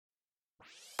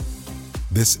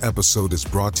This episode is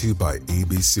brought to you by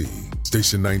ABC.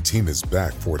 Station 19 is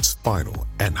back for its final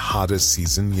and hottest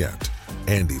season yet.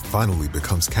 Andy finally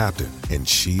becomes captain, and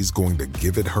she's going to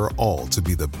give it her all to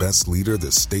be the best leader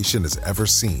the station has ever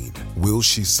seen. Will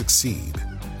she succeed?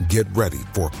 Get ready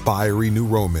for fiery new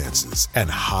romances and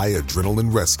high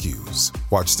adrenaline rescues.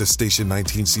 Watch the Station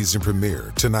 19 season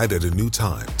premiere tonight at a new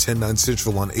time, 10/9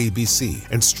 Central on ABC,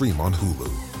 and stream on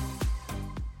Hulu.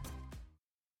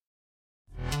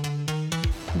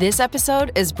 This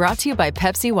episode is brought to you by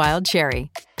Pepsi Wild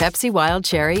Cherry. Pepsi Wild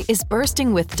Cherry is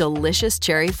bursting with delicious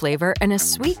cherry flavor and a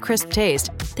sweet, crisp taste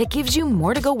that gives you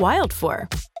more to go wild for.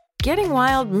 Getting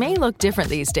wild may look different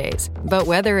these days, but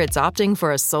whether it's opting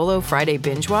for a solo Friday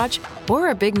binge watch or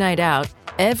a big night out,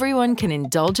 everyone can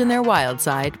indulge in their wild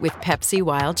side with Pepsi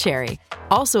Wild Cherry.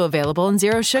 Also available in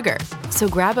Zero Sugar. So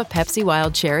grab a Pepsi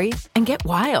Wild Cherry and get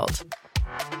wild.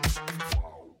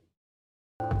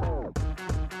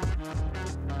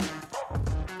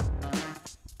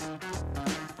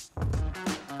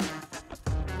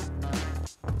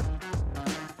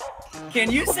 Can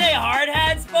you say hard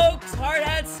hats, folks? Hard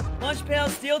hats, lunch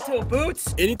pails, steel-toe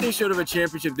boots? Anything short of a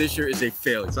championship this year is a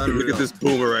failure. Look at this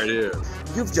boomer right here.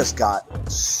 You've just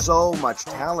got so much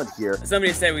talent here.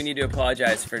 Somebody said we need to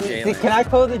apologize for Jalen. Can I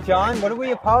pull the John? What are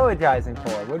we apologizing for?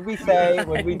 What did we say?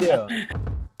 What did we do?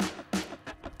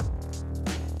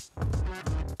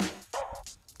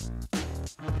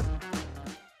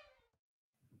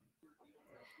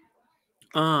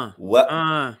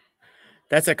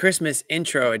 That's a Christmas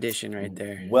intro edition right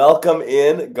there. Welcome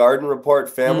in, Garden Report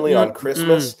family, on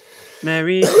Christmas.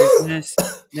 Merry Christmas.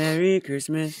 Merry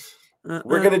Christmas.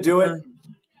 We're going to do it.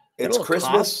 It's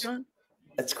Christmas.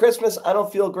 It's Christmas. I don't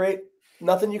feel great.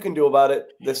 Nothing you can do about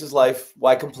it. This is life.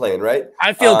 Why complain, right?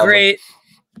 I feel great.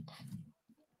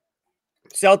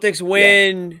 Celtics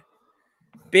win. Yeah.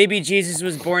 Baby Jesus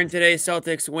was born today.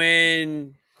 Celtics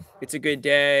win. It's a good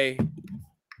day.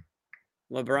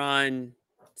 LeBron,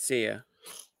 see ya.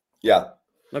 Yeah.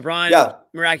 LeBron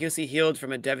miraculously healed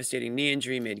from a devastating knee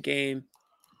injury mid-game.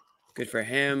 Good for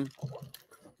him.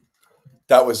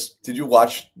 Did you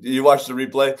watch the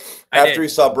replay? After he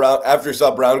saw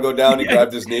Brown go down, he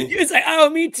grabbed his knee. He was like,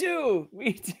 "Oh, me too.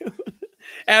 Me too."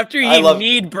 After he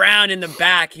kneed Brown in the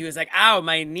back, he was like, "Ow,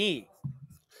 my knee."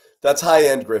 That's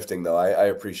high-end grifting, though. I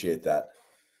appreciate that.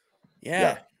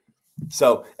 Yeah.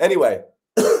 So, anyway,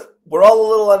 we're all a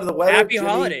little under the weather. Happy Jimmy,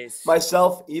 holidays.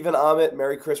 Myself, even Amit,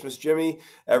 Merry Christmas, Jimmy.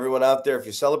 Everyone out there, if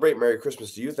you celebrate, Merry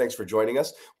Christmas to you. Thanks for joining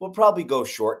us. We'll probably go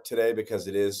short today because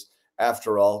it is,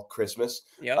 after all, Christmas.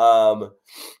 Yep. Only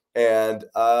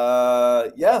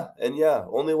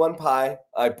one pie.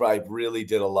 I really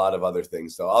did a lot of other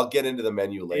things, though. I'll get into the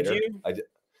menu later. Did you?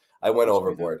 I went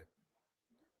overboard.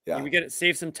 Yeah. We got to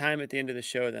save some time at the end of the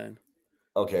show then.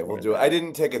 Okay, we'll do it. I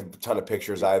didn't take a ton of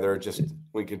pictures either. Just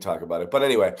we can talk about it. But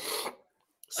anyway.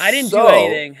 I didn't do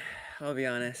anything. I'll be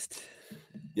honest.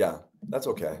 Yeah, that's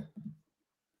okay.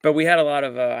 But we had a lot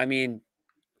of,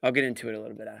 I'll get into it a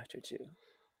little bit after too.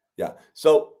 Yeah.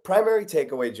 So primary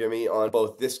takeaway, Jimmy, on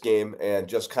both this game and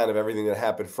just kind of everything that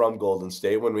happened from Golden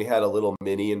State when we had a little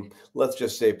mini and let's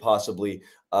just say possibly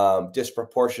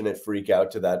disproportionate freak out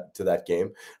to that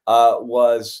game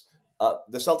was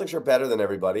the Celtics are better than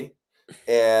everybody.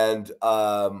 And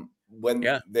when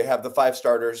they have the five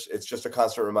starters, it's just a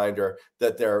constant reminder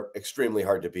that they're extremely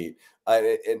hard to beat.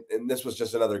 And this was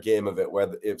just another game of it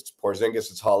where it's Porzingis,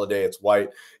 it's Holiday, it's White,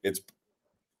 it's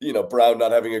Brown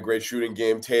not having a great shooting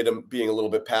game, Tatum being a little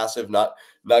bit passive, not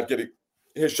getting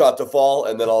his shot to fall,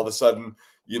 and then all of a sudden,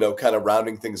 kind of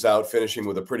rounding things out, finishing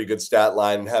with a pretty good stat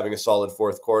line and having a solid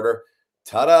fourth quarter.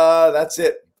 Ta-da! That's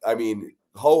it. I mean,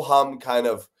 ho-hum kind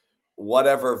of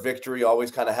whatever victory always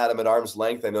kind of had them at arm's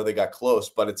length. I know they got close,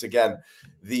 but it's again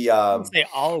they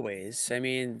always. I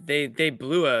mean, they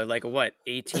blew a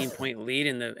 18-point lead,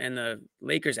 and the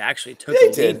Lakers actually took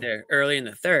the lead there early in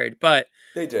the third. But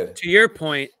they did. To your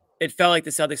point, it felt like the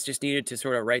Celtics just needed to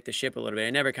sort of right the ship a little bit.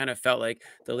 It never kind of felt like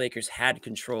the Lakers had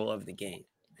control of the game.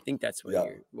 I think that's what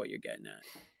you're getting at.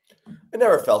 I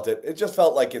never felt it. It just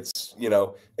felt like it's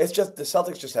just the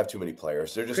Celtics just have too many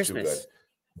players. They're just too good.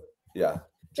 Yeah.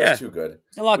 Too good.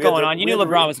 There's a lot going on. You knew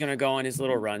LeBron was going to go on his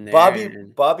little run there.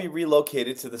 Bobby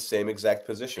relocated to the same exact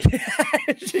position.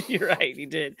 You're right. He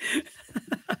did.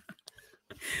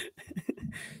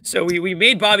 So we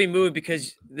made Bobby move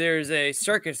because there's a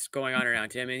circus going on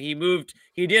around him, and he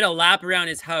did a lap around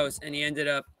his house, and he ended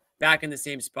up back in the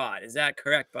same spot. Is that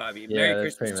correct, Bobby? Yeah, Merry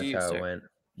that's Christmas pretty much how it went.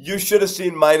 You should have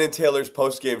seen mine and Taylor's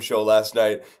post-game show last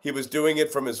night. He was doing it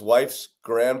from his wife's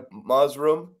grandma's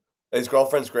room. his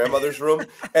girlfriend's grandmother's room,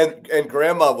 and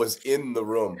grandma was in the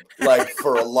room like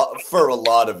for a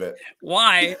lot of it.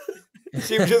 Why?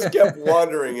 She just kept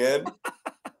wandering in,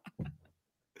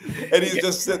 and he's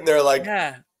just sitting there like,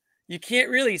 yeah. You can't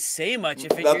really say much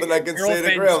if nothing I can say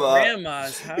to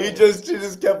grandma's house. She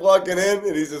just kept walking in,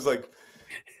 and he's just like,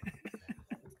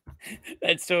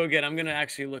 that's so good. I'm gonna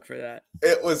actually look for that.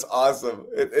 It was awesome.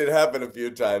 It happened a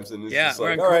few times, and it's just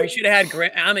like, all right. You should have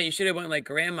had you should have went like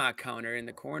grandma counter in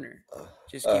the corner.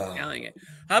 Just keep counting it.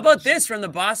 How about this from the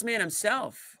boss man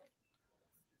himself?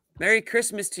 Merry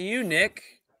Christmas to you, Nick.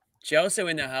 Joseph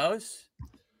in the house.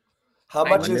 How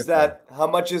much is that? How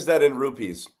much is that in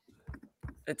rupees?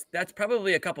 That's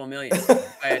probably a couple million,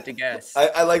 if I had to guess.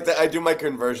 I like that. I do my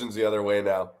conversions the other way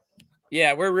now.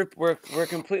 Yeah, we're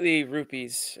completely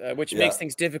rupees, which makes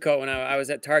things difficult. When I was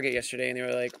at Target yesterday, and they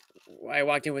were like, I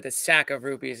walked in with a sack of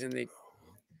rupees, and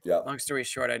long story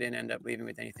short, I didn't end up leaving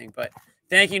with anything. But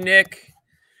thank you, Nick,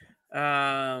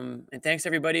 and thanks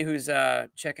everybody who's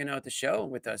checking out the show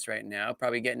with us right now.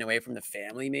 Probably getting away from the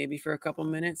family maybe for a couple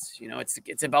minutes. You know,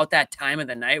 it's about that time of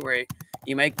the night where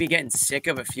you might be getting sick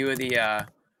of a few of the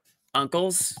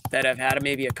uncles that have had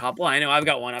maybe a couple. I know I've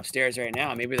got one upstairs right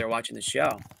now. Maybe they're watching the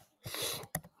show.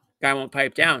 Guy won't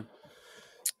pipe down.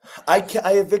 I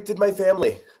evicted my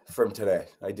family from today.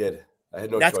 I did. I had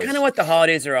no choice. That's kind of what the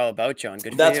holidays are all about, John.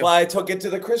 Good. That's why I took it to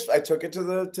the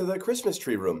the Christmas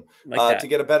tree room to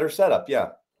get a better setup. Yeah.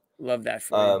 Love that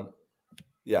for you.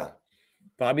 Yeah.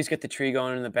 Bobby's got the tree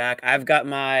going in the back. I've got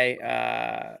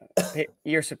my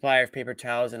year supply of paper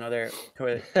towels and other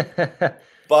toilet.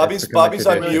 Bobby's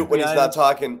on mute when he's not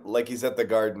talking, like he's at the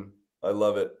garden. I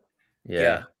love it.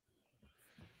 Yeah.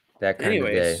 That kind of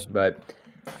day. But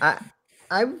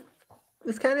I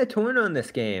was kind of torn on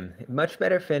this game. Much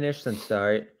better finish than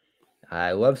start.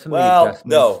 I love some of the adjustments.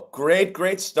 No,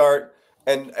 great start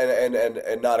and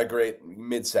not a great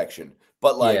midsection.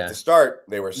 But the start,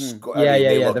 they were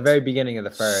the very beginning of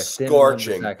the first,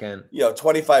 scorching. Second.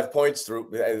 25 points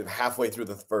through halfway through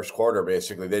the first quarter.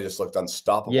 Basically, they just looked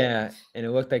unstoppable. Yeah, and it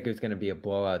looked like it was going to be a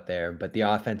blowout there, but the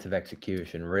offensive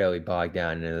execution really bogged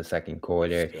down into the second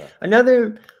quarter. Yeah.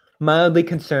 Another mildly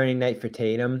concerning night for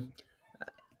Tatum,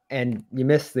 and you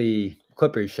missed the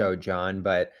Clippers show, John.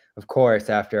 But of course,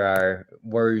 after our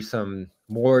worrisome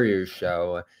Warriors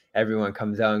show, everyone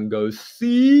comes out and goes,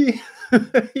 "See,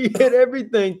 he hit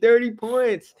everything, 30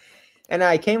 points." And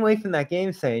I came away from that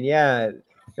game saying, yeah,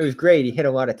 it was great. He hit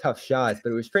a lot of tough shots,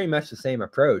 but it was pretty much the same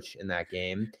approach in that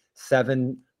game.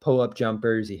 7 pull-up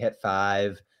jumpers. He hit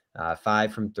 5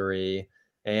 from 3.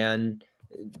 And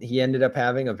he ended up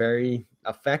having a very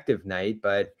effective night,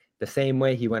 but the same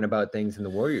way he went about things in the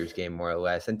Warriors game, more or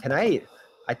less. And tonight,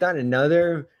 I thought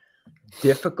another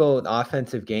difficult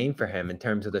offensive game for him in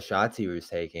terms of the shots he was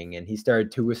taking. And he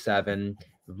started 2 of 7,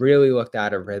 really looked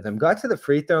out of rhythm, got to the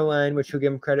free throw line, which we'll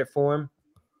give him credit for.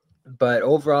 But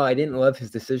overall, I didn't love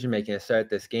his decision-making to start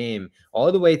this game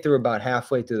all the way through about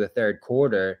halfway through the third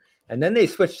quarter. And then they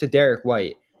switched to Derek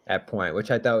White at point,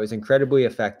 which I thought was incredibly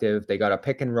effective. They got a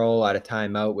pick and roll out of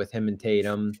timeout with him and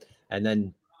Tatum. And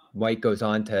then White goes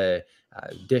on to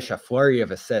dish a flurry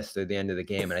of assists at the end of the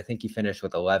game. And I think he finished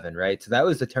with 11, right? So that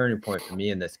was the turning point for me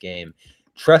in this game.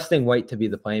 Trusting White to be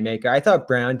the playmaker. I thought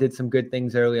Brown did some good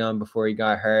things early on before he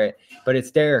got hurt, but it's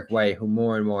Derek White who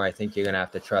more and more I think you're going to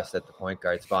have to trust at the point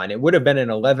guard spot. And it would have been an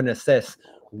 11 assists,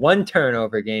 1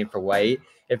 turnover game for White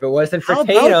if it wasn't for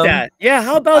Tatum. How about that? Yeah,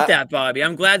 how about that, Bobby?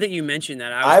 I'm glad that you mentioned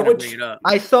that. I was going to bring it up.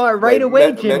 I saw it right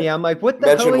away, Jimmy. I'm like, what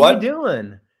the hell are you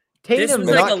doing? Tatum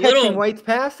not catching White's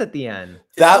pass at the end.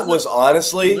 That was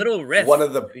honestly one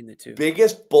of the two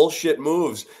biggest bullshit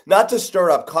moves. Not to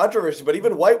stir up controversy, but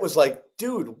even White was like,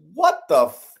 dude, what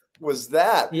the was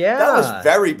that? Yeah. That was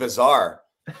very bizarre.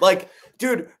 Like,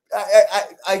 dude,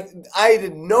 I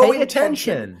had no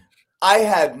intention. I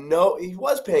had no. He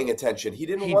was paying attention. He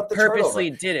didn't want the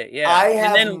purposely turnover. Did it. Yeah. I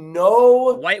have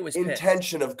no White was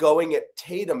intention of going at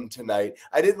Tatum tonight.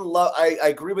 I didn't love. I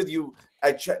agree with you.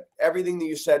 I checked everything that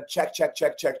you said. Check.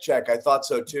 I thought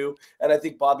so too. And I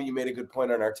think, Bobby, you made a good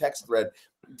point on our text thread.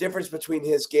 Difference between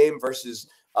his game versus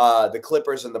the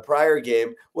Clippers in the prior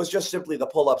game was just simply the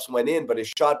pull-ups went in, but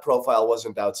his shot profile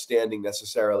wasn't outstanding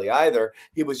necessarily either.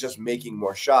 He was just making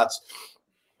more shots.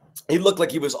 He looked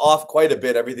like he was off quite a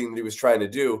bit, everything that he was trying to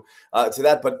do to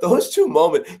that. But those 2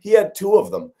 moments, he had 2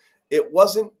 of them. It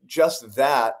wasn't just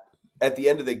that at the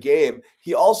end of the game.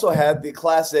 He also had the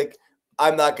classic,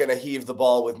 I'm not going to heave the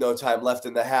ball with no time left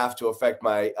in the half to affect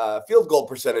my field goal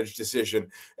percentage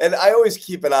decision. And I always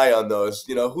keep an eye on those,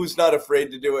 who's not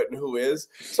afraid to do it and who is.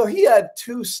 So he had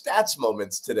 2 stats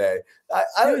moments today.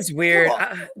 It was weird.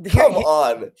 Come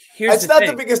on. It's not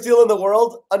the biggest deal in the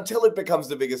world until it becomes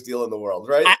the biggest deal in the world,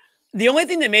 right? The only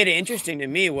thing that made it interesting to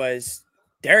me was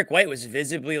Derek White was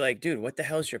visibly like, dude, what the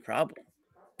hell's your problem?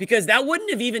 Because that would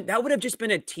have just been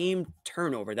a team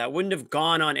turnover. That wouldn't have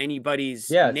gone on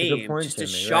anybody's name. Just a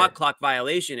shot clock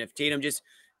violation if Tatum just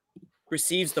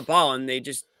receives the ball and they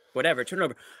just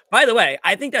turnover. By the way,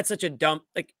 I think that's such a dumb,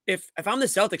 like if I'm the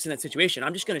Celtics in that situation,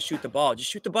 I'm just going to shoot the ball. Just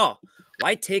shoot the ball.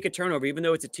 Why take a turnover even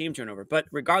though it's a team turnover? But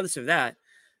regardless of that,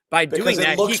 doing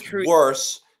that, it looks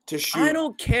worse to shoot. I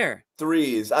don't care.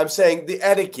 Threes. I'm saying the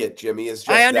etiquette, Jimmy, is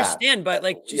just I understand, but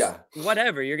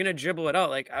whatever. You're gonna dribble it out.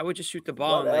 Like I would just shoot the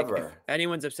ball. Whatever. And if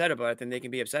anyone's upset about it, then they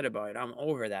can be upset about it. I'm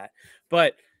over that.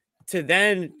 But to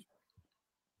then,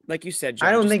 like you said, John,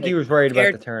 I don't think he was worried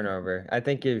about the turnover. I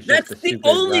think it was just that's the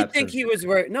only thing he was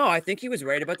worried. No, I think he was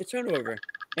worried about the turnover,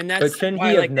 and that's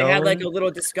why they had like a little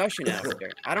discussion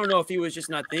after. I don't know if he was just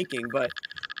not thinking, but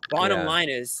bottom line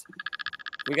is,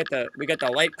 we got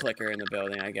the light clicker in the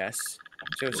building, I guess.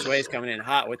 Joe Sway's coming in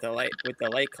hot with the light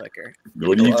clicker.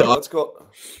 What are you talking? Let's go.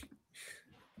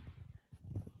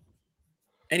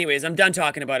 Anyways, I'm done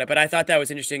talking about it, but I thought that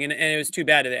was interesting, and it was too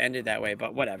bad that it ended that way.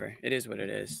 But whatever, it is what it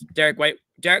is. Derek White,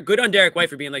 good on Derek White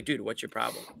for being like, dude, what's your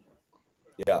problem?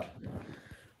 Yeah.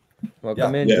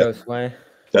 Welcome in, Joe Sway.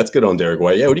 That's good on Derek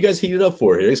White. Yeah, what do you guys heated up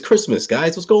for here? It's Christmas,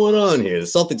 guys. What's going on here? The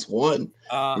Celtics won.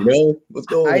 What's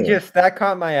going on? That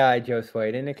caught my eye, Joe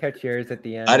Sway. Didn't it catch yours at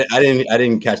the end? I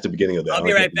didn't catch the beginning of that. I'll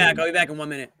be right back. I'll be back in 1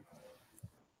 minute.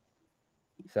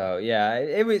 So yeah,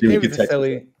 it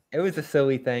was a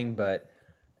silly thing, but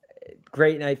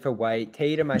great night for White.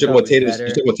 Tatum, You talking about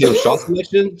Tatum's shot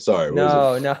selection? Sorry.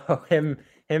 No, him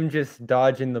just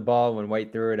dodging the ball when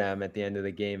White threw it at him at the end of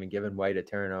the game and giving White a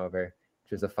turnover.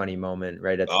 Was a funny moment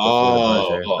right at the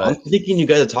buzzer. I'm thinking you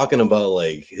guys are talking about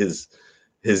like his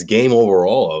game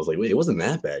overall. I was like, wait, it wasn't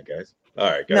that bad, guys. All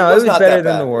right, guys. No, it was better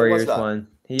than the Warriors one.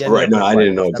 Right? No, I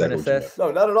didn't know exactly.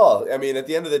 No, not at all. I mean, at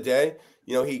the end of the day,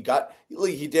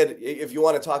 he did. If you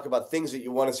want to talk about things that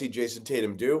you want to see Jason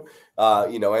Tatum do,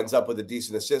 ends up with a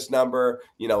decent assist number.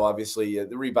 Obviously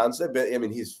the rebounds. He's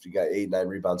got 8-9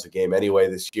 rebounds a game anyway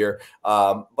this year.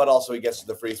 But also he gets to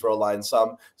the free throw line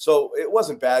some. So it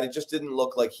wasn't bad. It just didn't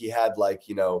look like he had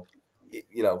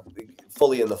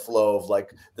fully in the flow of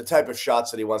like the type of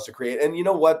shots that he wants to create. And you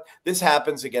know what? This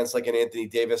happens against like an Anthony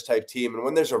Davis type team. And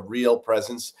when there's a real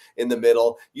presence in the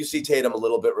middle, you see Tatum a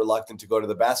little bit reluctant to go to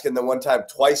the basket. And then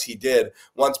twice he did.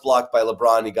 Once blocked by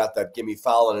LeBron, he got that gimme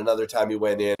foul. And another time he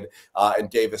went in and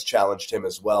Davis challenged him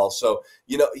as well. So,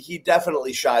 he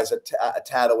definitely shies a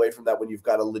tad away from that when you've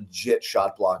got a legit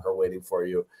shot blocker waiting for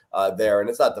you there. And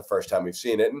it's not the first time we've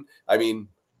seen it. And I mean,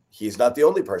 he's not the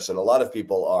only person. A lot of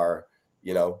people are,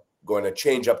 going to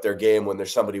change up their game when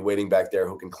there's somebody waiting back there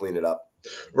who can clean it up.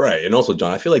 Right. And also,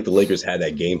 John, I feel like the Lakers had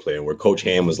that game plan where Coach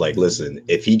Ham was like, listen,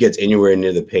 if he gets anywhere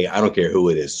near the paint, I don't care who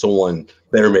it is, someone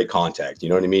better make contact. You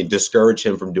know what I mean? Discourage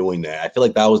him from doing that. I feel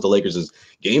like that was the Lakers'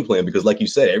 game plan because, like you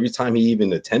said, every time he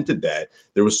even attempted that,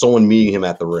 there was someone meeting him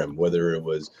at the rim, whether it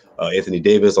was Anthony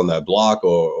Davis on that block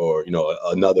or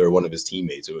another one of his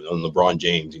teammates, on LeBron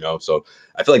James, So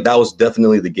I feel like that was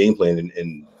definitely the game plan.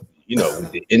 And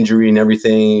with the injury and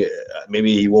everything,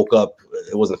 maybe he woke up,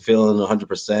 it wasn't feeling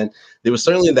 100%. There was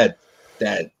certainly that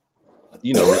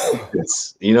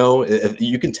resistance,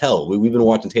 you can tell. We've been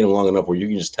watching Tatum long enough where you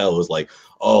can just tell it was like,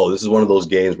 oh, this is one of those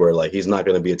games where like he's not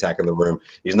going to be attacking the rim.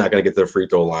 He's not going to get to the free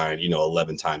throw line,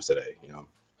 11 times today,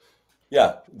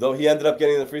 Yeah, though he ended up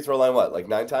getting the free throw line, like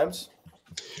 9 times?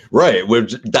 Right.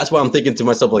 That's why I'm thinking to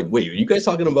myself, like, wait, are you guys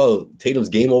talking about Tatum's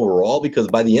game overall? Because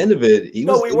by the end of it, we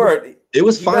weren't. It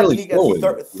was finally he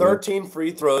got 13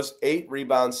 free throws, 8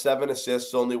 rebounds, 7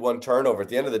 assists, only 1 turnover. At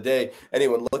the end of the day,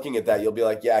 anyone looking at that, you'll be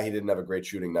like, yeah, he didn't have a great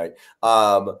shooting night.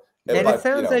 It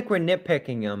sounds like we're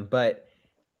nitpicking him, but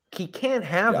he can't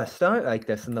have a start like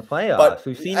this in the playoffs.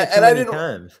 We've seen it too many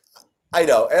times. I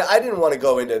know. And I didn't want to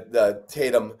go into the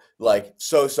Tatum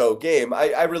so-so game.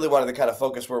 I really wanted to kind of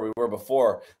focus where we were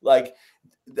before.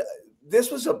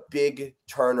 This was a big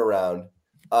turnaround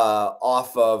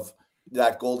off of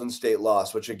that Golden State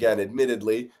loss, which again,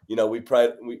 admittedly, we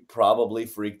probably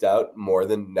freaked out more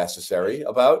than necessary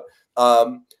about.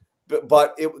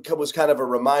 But it was kind of a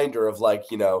reminder of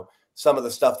some of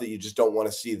the stuff that you just don't want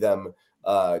to see them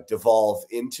devolve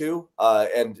into.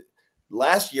 And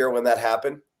last year when that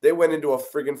happened, they went into a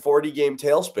friggin' 40-game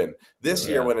tailspin. This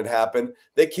year when it happened,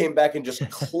 they came back and just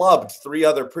clubbed 3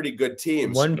 other pretty good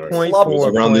teams.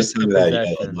 1.4 around this points time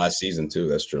possession. last season too.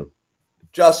 That's true.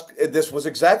 This was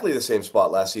exactly the same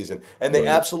spot last season. And they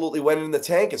absolutely went in the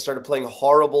tank and started playing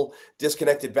horrible,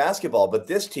 disconnected basketball. But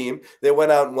this team, they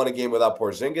went out and won a game without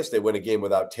Porzingis. They won a game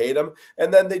without Tatum.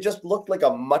 And then they just looked like a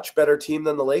much better team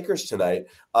than the Lakers tonight,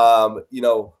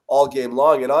 all game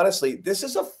long. And honestly, this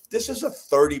is a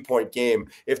 30-point game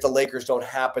if the Lakers don't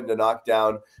happen to knock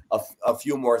down a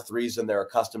few more threes than they're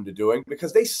accustomed to doing,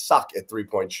 because they suck at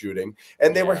 3-point shooting,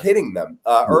 and they were hitting them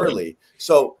early.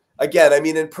 So, again, I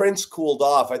mean, and Prince cooled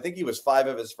off. I think he was 5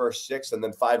 of his first 6 and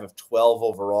then 5 of 12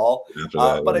 overall.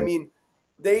 But I mean,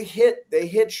 they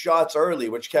hit shots early,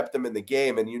 which kept them in the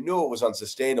game, and you knew it was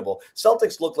unsustainable.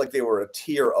 Celtics looked like they were a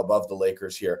tier above the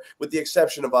Lakers here, with the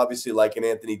exception of obviously like an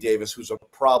Anthony Davis, who's a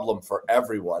problem for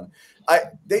everyone.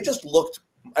 They just looked,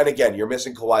 and again, you're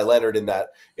missing Kawhi Leonard in that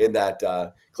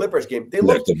Clippers game. They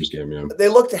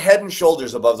looked head and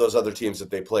shoulders above those other teams that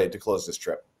they played to close this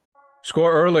trip.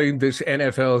 Score early this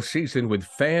NFL season with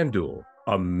FanDuel,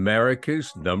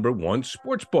 America's #1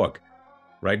 sportsbook.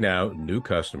 Right now, new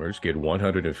customers get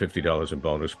 $150 in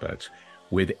bonus bets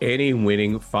with any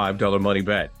winning $5 money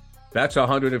bet. That's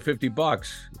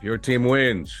 $150 if your team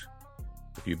wins.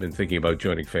 If you've been thinking about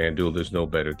joining FanDuel, there's no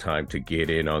better time to get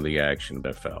in on the action in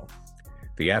NFL.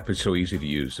 The app is so easy to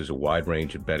use. There's a wide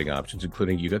range of betting options,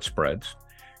 including you got spreads,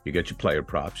 you got your player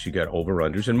props, you got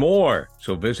over-unders, and more.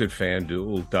 So visit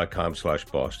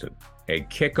FanDuel.com/Boston and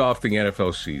kick off the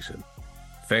NFL season.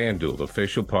 FanDuel,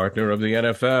 official partner of the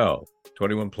NFL.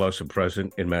 21 plus and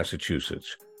present in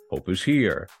Massachusetts. Hope is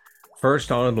here.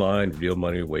 First online real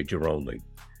money wager only.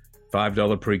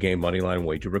 $5 pregame moneyline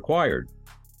wager required.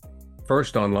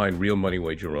 First online real money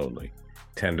wager only.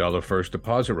 $10 first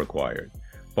deposit required.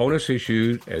 Bonus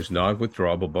issued as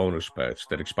non-withdrawable bonus bets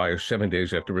that expire 7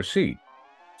 days after receipt.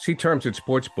 See terms at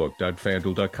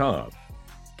sportsbook.fanduel.com.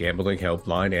 Gambling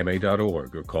helpline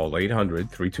ma.org or call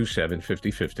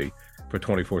 800-327-5050 for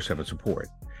 24/7 support.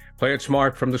 Play it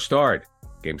smart from the start.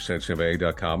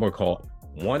 GameSenseMA.com or call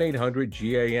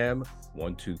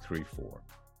 1-800-GAM-1234.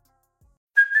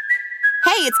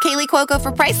 Hey, it's Kaylee Cuoco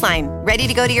for Priceline. Ready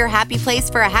to go to your happy place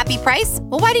for a happy price?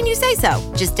 Well, why didn't you say so?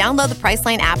 Just download the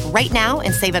Priceline app right now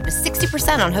and save up to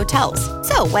 60% on hotels.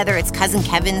 So whether it's Cousin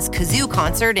Kevin's Kazoo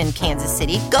Concert in Kansas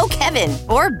City, go Kevin,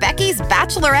 or Becky's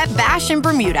Bachelorette Bash in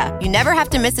Bermuda, you never have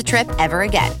to miss a trip ever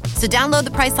again. So download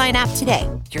the Priceline app today.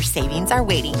 Your savings are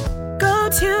waiting. Go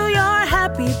to your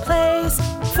happy place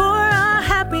for a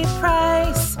happy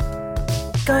price.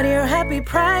 Go to your happy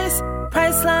price,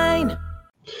 Priceline.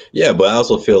 Yeah, but I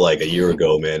also feel like a year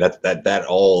ago, man,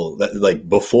 that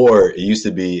before it used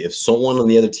to be if someone on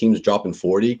the other team is dropping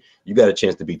 40, you got a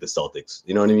chance to beat the Celtics.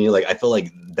 You know what I mean? Like, I feel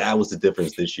like that was the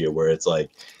difference this year, where it's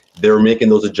like they were making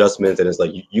those adjustments, and it's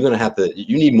like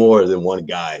you need more than one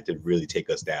guy to really take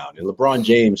us down. And LeBron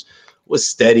James was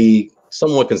steady,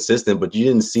 somewhat consistent, but you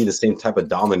didn't see the same type of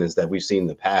dominance that we've seen in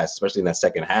the past, especially in that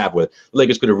second half, where the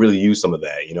Lakers could have really used some of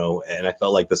that, and I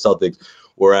felt like the Celtics,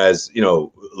 whereas,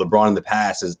 LeBron in the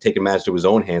past has taken matters to his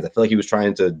own hands, I feel like he was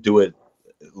trying to do it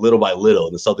little by little,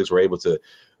 and the Celtics were able to,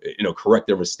 correct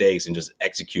their mistakes and just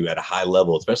execute at a high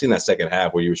level, especially in that second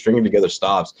half where you were stringing together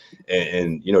stops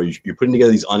and you're putting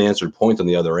together these unanswered points on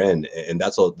the other end. And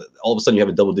that's all of a sudden you have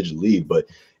a double-digit lead. But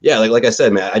yeah, like I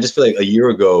said, man, I just feel like a year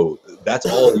ago, that's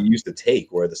all it used to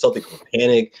take, where the Celtics would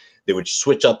panic. They would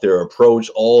switch up their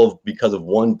approach, all because of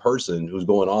one person who's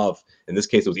going off. In this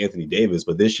case, it was Anthony Davis.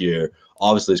 But this year,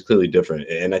 obviously, it's clearly different.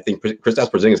 And I think Kristaps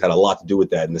Porzingis had a lot to do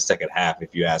with that in the second half,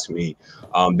 if you ask me.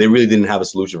 They really didn't have a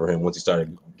solution for him once he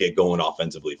started get going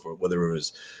offensively, for whether it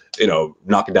was,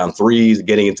 knocking down threes,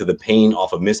 getting into the paint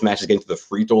off of mismatches, getting to the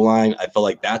free throw line. I felt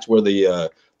like that's where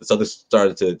the Celtics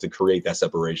started to create that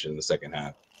separation in the second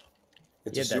half.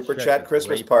 It's a super chat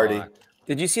Christmas party.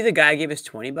 Did you see the guy gave us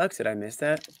 $20? Did I miss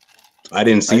that? I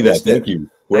didn't see that. Thank you.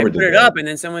 Whoever I put it up and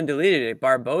then someone deleted it.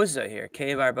 Barbosa here.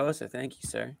 K. Barbosa. Thank you,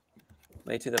 sir.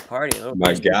 Late to the party.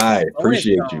 My guy.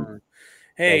 Appreciate you.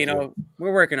 Hey,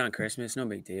 we're working on Christmas. No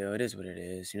big deal. It is what it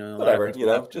is. Whatever.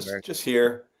 Just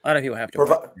here. A lot of people have to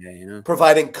work today,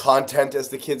 providing content, as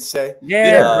the kids say.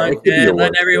 Yeah,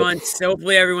 let everyone.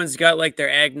 Hopefully, everyone's got like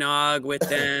their eggnog with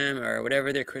them or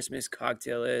whatever their Christmas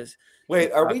cocktail is.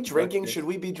 Wait, are we drinking? Should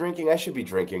we be drinking? I should be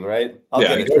drinking, right?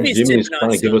 Jimmy's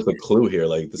trying to give us a clue here.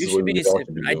 Like, this is what we all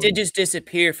should be doing. I did just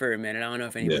disappear for a minute. I don't know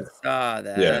if anyone saw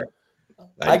that. Yeah.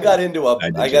 I got into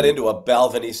a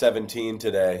Balvenie 17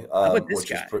 today,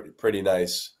 which is pretty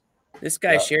nice. This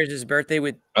guy shares his birthday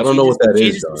with. I don't know what that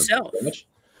is, himself.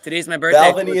 Today's my birthday.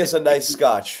 Balvenie is a nice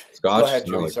scotch. Scotch? Go ahead,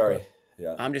 Jimmy. Like sorry.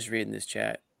 Yeah. I'm just reading this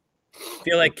chat.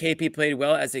 Feel like KP played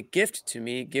well as a gift to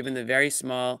me, given the very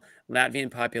small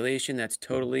Latvian population. That's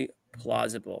totally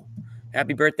plausible.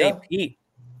 Happy birthday, Pete.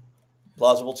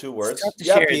 Plausible 2 words.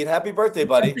 Yeah, Pete. Happy birthday,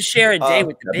 buddy. To share a day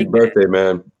with the happy big birthday,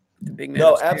 man. The big man.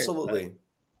 No, upstairs, absolutely.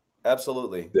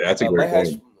 Absolutely. Yeah, that's a great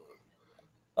thing.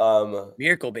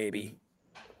 Miracle baby.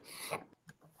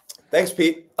 Thanks,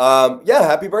 Pete. Yeah,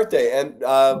 happy birthday. And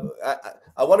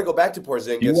I want to go back to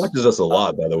Porzingis. He watches us a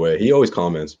lot, by the way. He always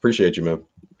comments. Appreciate you, man.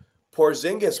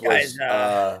 Porzingis was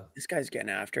this guy's getting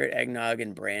after it. Eggnog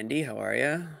and brandy. How are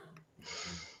you?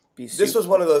 This was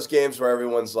one of those games where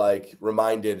everyone's like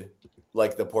reminded,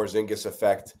 like the Porzingis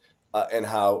effect, and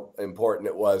how important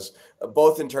it was,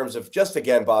 both in terms of just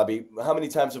again, Bobby. How many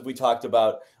times have we talked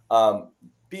about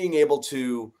being able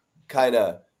to kind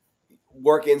of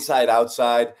work inside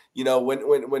outside? You know, when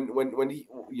he,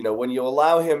 you know, when you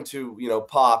allow him to, you know,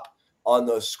 pop on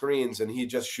those screens and he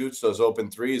just shoots those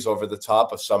open threes over the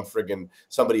top of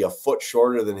somebody a foot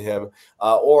shorter than him,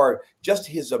 or just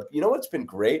his, you know, what's been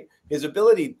great, his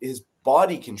ability, his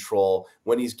body control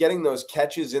when he's getting those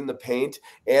catches in the paint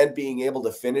and being able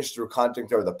to finish through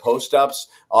contact or the post ups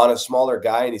on a smaller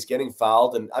guy, and he's getting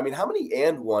fouled. And I mean, how many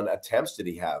and one attempts did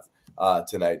he have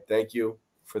tonight? Thank you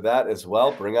for that as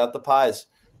well. Bring out the pies.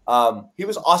 He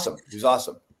was awesome. He was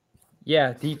awesome.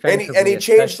 Yeah, defensively, and he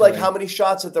changed like how many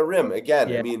shots at the rim again.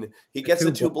 Yeah. I mean, he gets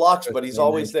the 2 blocks, but he's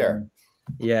always there.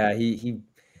 Yeah,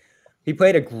 he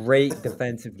played a great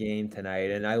defensive game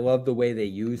tonight, and I love the way they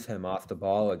use him off the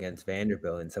ball against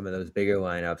Vanderbilt in some of those bigger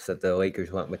lineups that the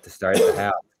Lakers went with to start the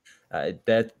half.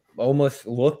 That almost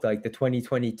looked like the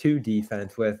 2022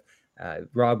 defense with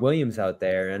Rob Williams out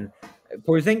there, and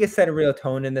Porzingis set a real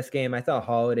tone in this game. I thought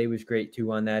Holiday was great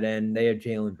too on that end. They had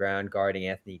Jaylen Brown guarding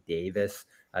Anthony Davis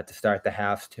to start the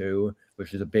halves too,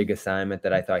 which is a big assignment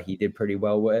that I thought he did pretty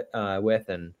well with.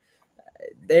 And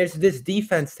there's this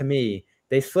defense to me.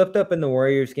 They slipped up in the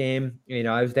Warriors game. You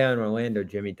know, I was down in Orlando,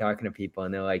 Jimmy, talking to people,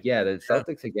 and they're like, yeah, the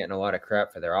Celtics are getting a lot of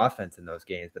crap for their offense in those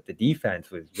games, but the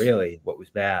defense was really what was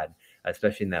bad,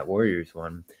 especially in that Warriors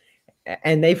one.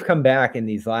 And they've come back in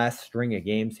these last string of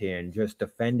games here and just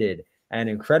defended at an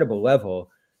incredible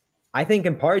level. I think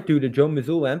in part due to Joe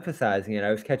Mazzulla emphasizing it.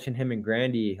 I was catching him and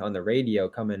Grandy on the radio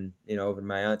coming, you know, over to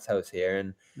my aunt's house here.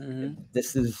 And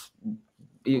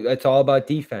it's all about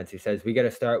defense. He says, we got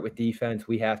to start with defense.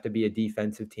 We have to be a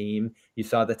defensive team. You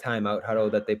saw the timeout huddle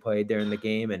that they played during the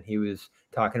game, and he was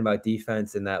talking about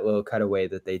defense in that little cutaway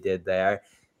that they did there.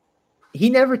 He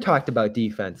never talked about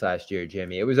defense last year,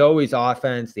 Jimmy. It was always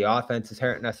offense. The offense is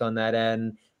hurting us on that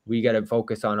end. We got to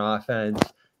focus on offense.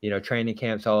 You know, training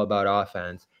camp's all about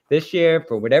offense. This year,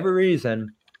 for whatever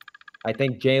reason, I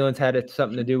think Jalen's had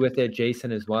something to do with it,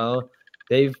 Jason as well.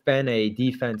 They've been a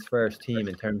defense-first team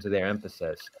in terms of their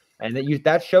emphasis. And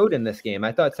that showed in this game.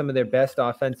 I thought some of their best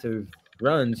offensive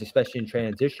runs, especially in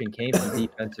transition, came from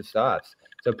defensive stops.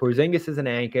 So Porzingis is an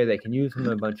anchor. They can use him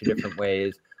in a bunch of different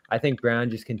ways. I think Brown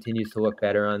just continues to look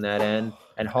better on that end.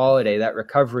 And Holiday, that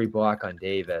recovery block on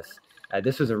Davis,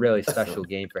 this was a really special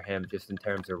game for him just in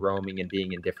terms of roaming and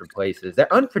being in different places.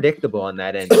 They're unpredictable on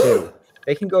that end, too.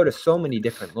 They can go to so many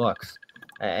different looks,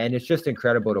 and it's just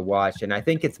incredible to watch. And I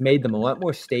think it's made them a lot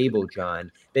more stable, John.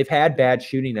 They've had bad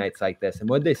shooting nights like this. And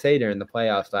what did they say during the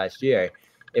playoffs last year?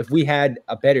 If we had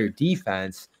a better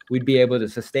defense, we'd be able to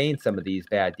sustain some of these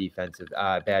bad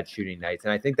shooting nights.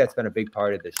 And I think that's been a big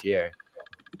part of this year.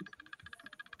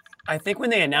 I think when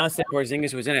they announced that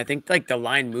Porzingis was in, I think like the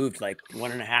line moved like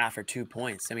 1.5 or 2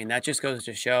 points. I mean, that just goes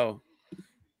to show,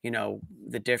 you know,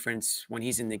 the difference when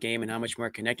he's in the game and how much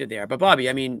more connected they are. But Bobby,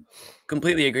 I mean,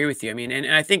 completely agree with you. I mean,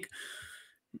 and I think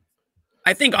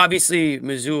obviously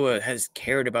Mazzulla has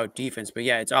cared about defense, but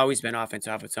yeah, it's always been offense.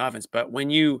 But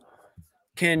when you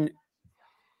can,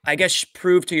 I guess,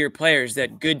 prove to your players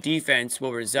that good defense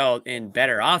will result in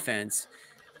better offense,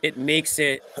 it makes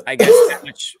it, I guess,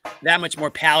 that much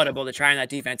more palatable to try on that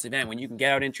defensive end when you can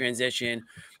get out in transition,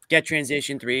 get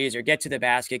transition threes, or get to the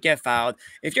basket, get fouled.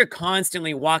 If you're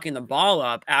constantly walking the ball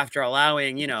up after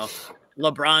allowing, you know,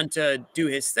 LeBron to do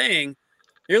his thing,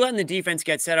 you're letting the defense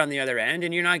get set on the other end,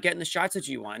 and you're not getting the shots that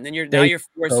you want. And then you're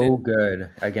forcing. So good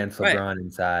against LeBron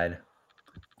inside.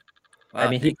 Wow, I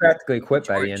mean, he practically quit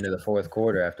by the end of the fourth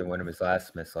quarter after one of his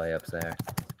last missed layups there.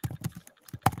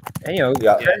 And, you know,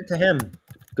 credit to him.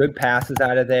 Good passes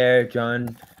out of there.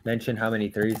 John mentioned how many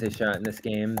threes they shot in this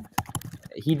game.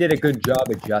 He did a good job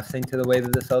adjusting to the way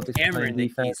that the Celtics are playing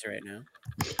defense right now.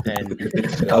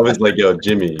 And I was like, yo,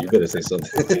 Jimmy, you better say something.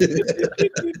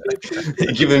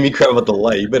 You're giving me crap about the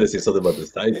light. You better say something about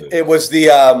this Tyson. It was the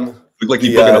Look like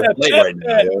you're looking up late right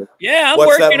now. Yeah, I'm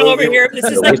What's that working over movie? here. This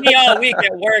is like me all week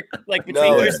at work, like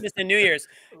between No. Christmas and New Year's.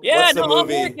 Yeah, What's the no, I'm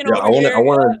movie? working Yeah, over here. I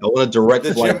want a direct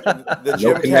flight. The No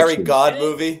Jim Carrey connection. God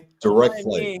movie. Direct Mind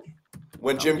flight. me.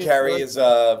 When Jim just Carrey working. is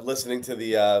listening to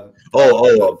the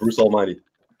Bruce Almighty.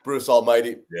 Bruce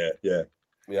Almighty. Yeah.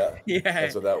 Yeah.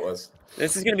 That's what that was.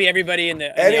 This is gonna be everybody in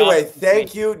the. Anyway,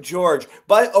 thank you, George.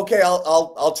 But okay,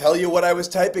 I'll tell you what I was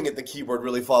typing at the keyboard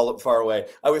really far away.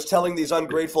 I was telling these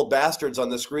ungrateful bastards on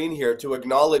the screen here to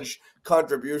acknowledge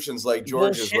contributions like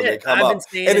George's when they come up,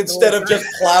 and instead of just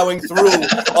plowing through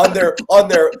on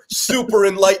their super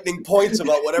enlightening points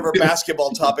about whatever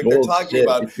basketball topic they're talking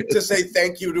about, to say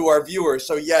thank you to our viewers.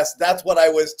 So yes, that's what I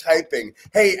was typing.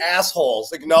 Hey,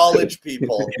 assholes, acknowledge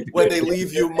people when they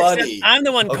leave you money. I'm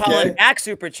the one calling back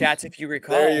super chats, if you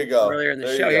recall. There you go. Earlier in the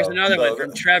There show. you Here's go. another one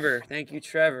from Trevor. Thank you,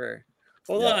 Trevor.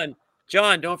 Hold on,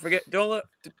 John. Don't forget. Don't look.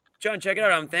 John, check it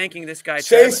out. I'm thanking this guy.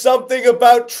 Say something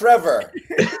about Trevor.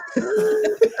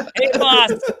 Hey,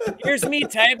 boss. Here's me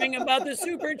typing about the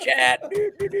super chat.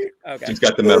 Okay. Just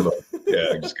got the memo.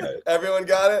 Yeah, I just got it. Everyone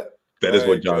got it? That is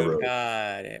what John wrote.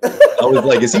 Got it. I was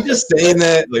like, is he just saying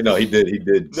that? Like, no, he did. He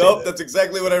did. Nope, that's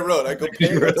exactly what I wrote. I go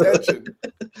paying attention.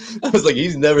 I was like,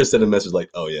 he's never sent a message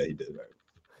like, oh yeah, he did. Right.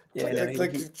 Yeah,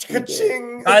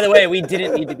 ka-ching. By the way, we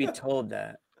didn't need to be told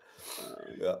that.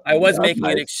 I was making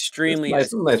an extremely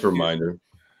nice reminder.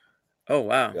 Oh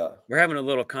wow, we're having a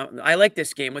little. I like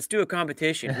this game. Let's do a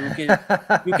competition. Who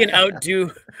can outdo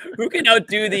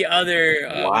the other?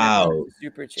 Wow,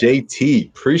 super chat. JT,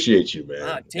 appreciate you,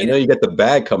 man. I know you got the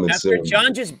bag coming soon.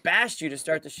 John just bashed you to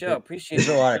start the show. Appreciate. There's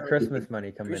a lot of Christmas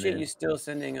money coming in. Appreciate you still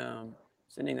sending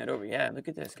that over. Yeah, look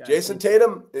at this guy. Jason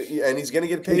Tatum, and he's gonna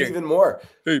get paid even more.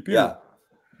 Hey, Peter.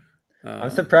 Yeah. I'm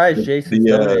surprised Jason's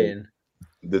donating.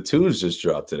 The twos just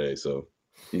dropped today, so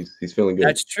he's feeling good.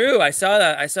 That's true. I saw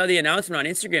that. I saw the announcement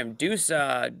on Instagram. Deuce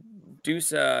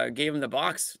gave him the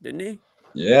box, didn't he?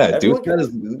 Yeah, Deuce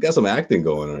got some acting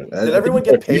going on. Did everyone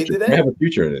get paid today? They have a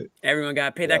future in it. Everyone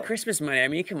got paid that Christmas money. I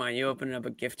mean, come on, you open up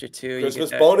a gift or two. Christmas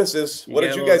bonuses. What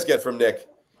did you guys get from Nick?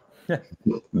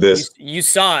 This. You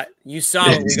saw it. You saw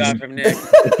what we got from Nick.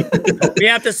 We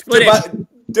have to split it.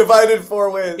 Divided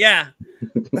 4 ways. Yeah.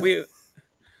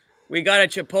 We got a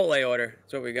Chipotle order.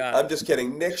 That's what we got. I'm just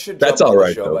kidding. Nick should That's jump all on right,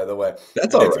 the show, though. by the way.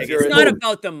 That's all right. It's not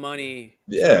about the money.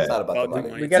 Yeah. It's not about the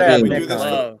money. We gotta have Nick this.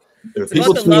 on. It's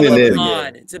about the love of the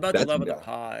pod. It's about the love of the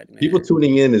pod, man. People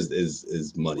tuning in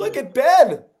is money. Look at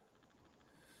Ben.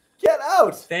 Get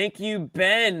out. Thank you,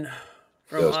 Ben,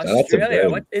 from Yo, shout out to Australia.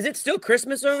 Ben. What is it still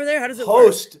Christmas over there? How does it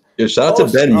Host. Yo, shout out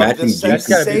to Ben matching That's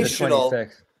gotta be the sensational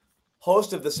 26th.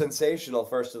 host of the sensational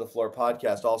First to the Floor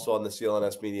podcast, also on the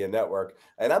CLNS Media Network.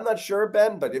 And I'm not sure,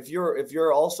 Ben, but if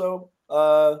you're also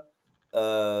having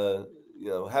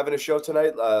a show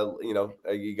tonight,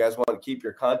 you guys want to keep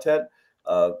your content,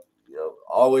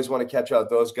 always want to catch out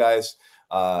those guys.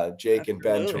 Jake and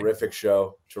Ben, terrific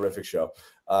show.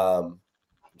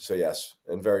 So yes,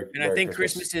 and And I think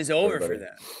Christmas is over for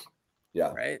them.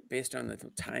 Yeah. Right? Based on the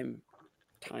time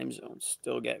zones.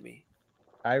 Still get me.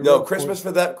 Christmas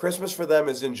for them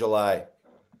is in July.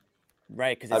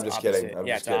 Right, because I'm just kidding.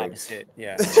 It's opposite.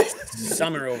 Yeah, it's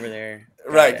summer over there.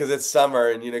 Right, because it's summer,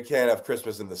 and you can't have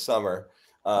Christmas in the summer.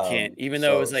 Can't, even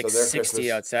though it was like 60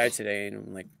 Christmas, outside today, and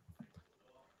I'm like,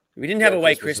 we didn't have a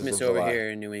white Christmas Christmas is in over July. here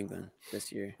in New England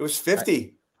this year. It was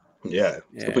 50. Yeah,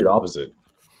 it's complete opposite.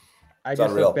 I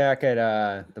just looked back at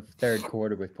the third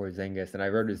quarter with Porzingis, and I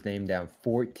wrote his name down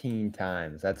 14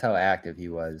 times. That's how active he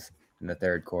was in the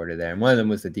third quarter there. And one of them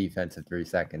was the defensive 3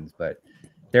 seconds, but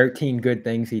 13 good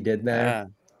things he did there.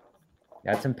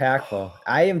 That's impactful.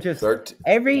 I am just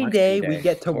every day we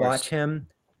get to watch him.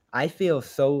 I feel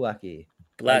so lucky.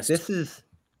 Blessed. Like,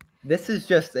 this is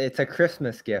just, it's a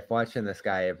Christmas gift watching this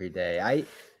guy every day.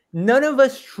 None of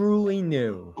us truly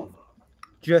knew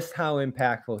just how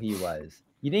impactful he was.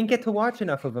 You didn't get to watch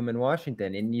enough of him in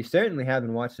Washington, and you certainly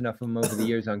haven't watched enough of him over the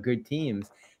years on good teams.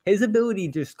 His ability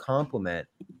to just complement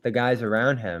the guys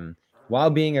around him while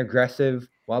being aggressive,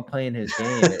 while playing his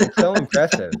game, it's so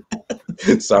impressive.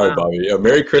 Sorry, Bobby. Yeah,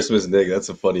 Merry Christmas, Nick. That's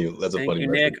a funny. Thank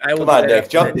you, Nick. Come on, Nick.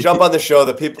 Jump on the show.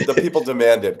 The people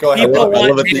demand it. Go ahead.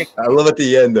 I love at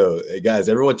the end though. Hey guys,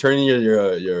 everyone turn in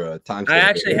your time. I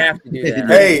actually have to do that.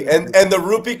 Hey, and the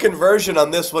rupee conversion on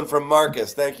this one from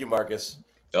Marcus. Thank you, Marcus.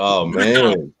 Oh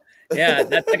man. Yeah,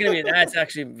 that's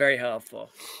actually very helpful.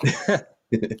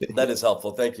 That is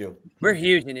helpful. Thank you. We're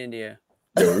huge in India.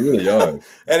 Yeah, we really are.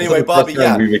 Anyway, Bobby,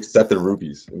 we've accepted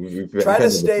rupees. Try to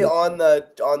stay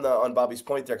on Bobby's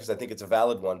point there because I think it's a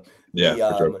valid one. Yeah,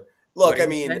 for sure. Look, I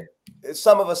mean,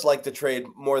 some of us like to trade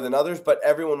more than others, but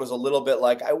everyone was a little bit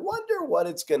like, I wonder what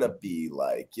it's going to be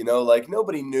like, like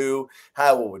nobody knew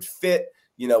how it would fit,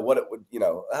 what it would,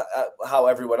 how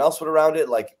everyone else would around it.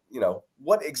 Like,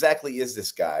 what exactly is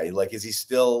this guy? Like, is he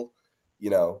still,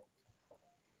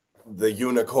 the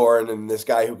unicorn and this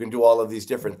guy who can do all of these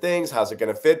different things? How's it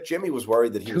going to fit? Jimmy was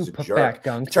worried that he was a jerk.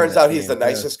 Turns out he's the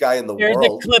nicest guy in the world.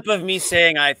 There's a clip of me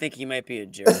saying I think he might be a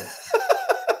jerk.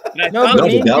 That's not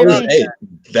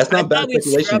bad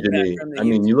speculation, Jimmy. I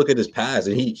mean, you look at his past,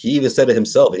 and he even said it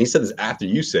himself, and he said this after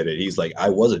you said it. He's like, I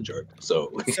was a jerk.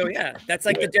 So yeah, that's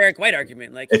like the Derek White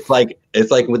argument. Like it's like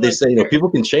what they say. People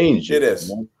can change. It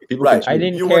is. People right. Can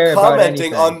change. You were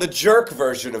commenting on the jerk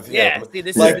version of him. Yeah, see,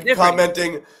 this like is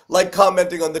commenting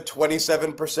on the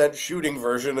 27% shooting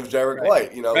version of Derek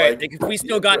White. Like if we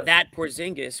still got that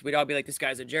Porzingis, we'd all be like, this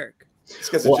guy's a jerk.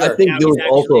 Well, I think there was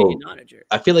also.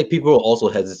 I feel like people were also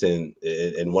hesitant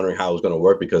and wondering how it was going to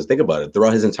work because think about it.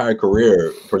 Throughout his entire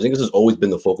career, Porzingis has always been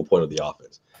the focal point of the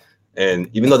offense, and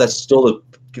even though that's still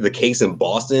the case in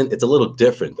Boston, it's a little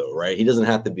different though, right? He doesn't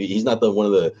have to be. He's not one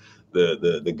of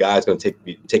the guys going to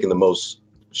be taking the most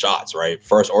shots, right?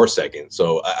 First or second.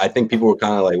 So I think people were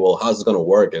kind of like, well, how's this going to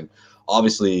work? And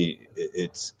obviously,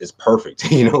 it's perfect.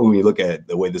 When you look at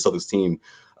the way the Celtics team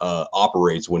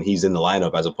operates when he's in the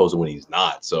lineup as opposed to when he's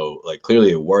not. So like clearly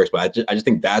it works, but I just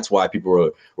think that's why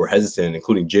people were hesitant,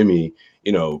 including Jimmy,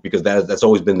 because that's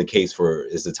always been the case for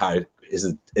his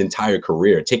entire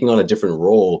career. Taking on a different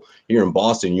role here in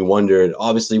Boston, you wondered,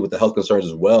 obviously with the health concerns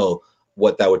as well,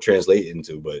 what that would translate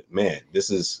into. But man,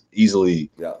 this is easily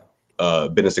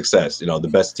been a success. The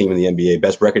best team in the NBA,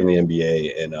 best record in the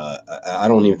NBA, and I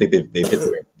don't even think they've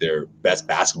hit their best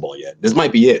basketball yet. This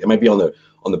might be it. It might be on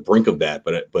the brink of that,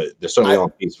 but they're certainly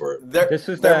on pace for it.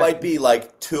 There might be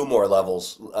like 2 more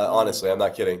levels. Honestly, I'm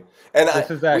not kidding. And I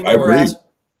agree.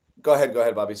 Go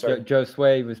ahead, Bobby. Sorry. Joe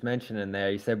Sway was mentioning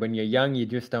there. He said, when you're young, you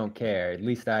just don't care. At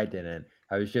least I didn't.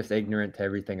 I was just ignorant to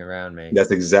everything around me.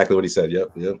 That's exactly what he said.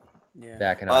 Yep. Yeah.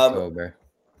 Back in October.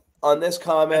 On this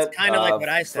comment, it's kind of like what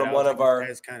I said. From one of our,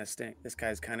 this guy's kind of stink. This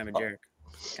guy's kind of a jerk.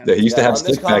 Yeah, he used to have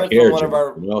slick back hair.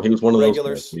 He was one of those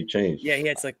regulars. He changed. Yeah, he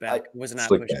had slick back. Was not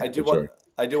slick pushed. back, I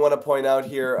do want to point out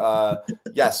here.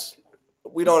 Yes,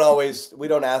 we don't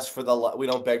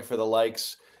beg for the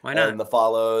likes. Why not? And the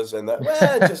follows and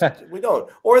we don't,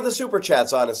 or the super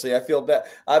chats. Honestly, I feel bad.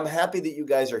 I'm happy that you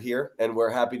guys are here and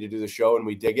we're happy to do the show and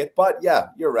we dig it. But yeah,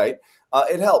 you're right.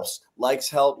 It helps. Likes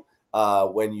help.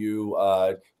 When you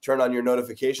turn on your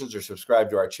notifications or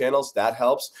subscribe to our channels, that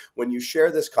helps. When you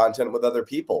share this content with other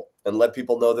people and let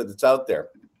people know that it's out there,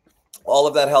 all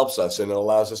of that helps us, and it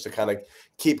allows us to kind of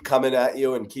keep coming at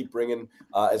you and keep bringing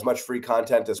as much free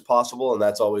content as possible, and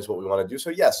that's always what we want to do. So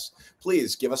yes,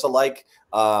 please give us a like,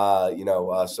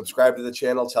 subscribe to the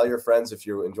channel, tell your friends if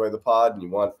you enjoy the pod and you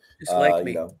want,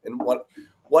 and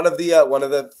one of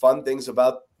the fun things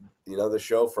about the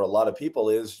show for a lot of people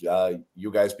is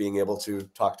you guys being able to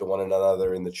talk to one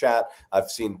another in the chat. I've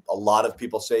seen a lot of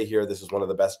people say here this is one of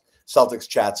the best Celtics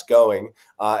chats going,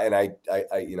 and I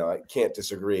can't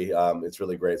disagree. It's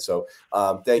really great. So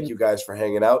thank you guys for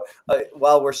hanging out.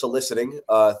 While we're soliciting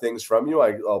things from you,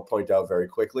 I'll point out very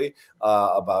quickly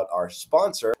about our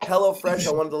sponsor, HelloFresh.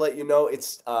 I wanted to let you know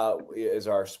it's is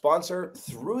our sponsor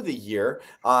through the year,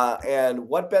 and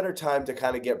what better time to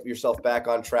kind of get yourself back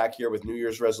on track here with New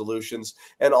Year's resolutions,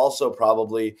 and also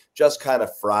probably just kind of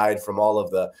fried from all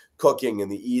of the cooking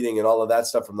and the eating and all of that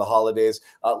stuff from the holidays.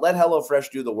 Let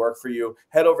HelloFresh do the work for you.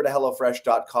 Head over to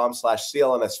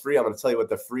HelloFresh.com/CLNS free. I'm going to tell you what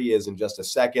the free is in just a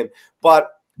second.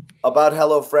 But about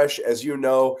HelloFresh, as you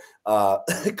know,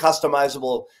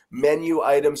 customizable menu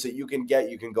items that you can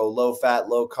get. You can go low fat,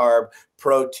 low carb,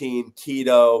 protein,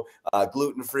 keto,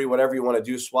 gluten-free, whatever you want to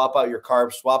do. Swap out your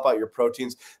carbs, swap out your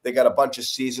proteins. They got a bunch of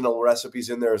seasonal recipes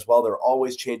in there as well. They're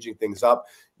always changing things up.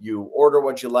 You order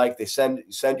what you like. They send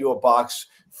you a box,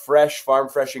 farm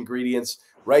fresh ingredients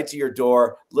right to your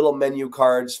door, little menu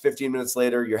cards. 15 minutes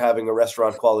later, you're having a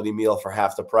restaurant quality meal for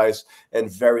half the price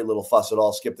and very little fuss at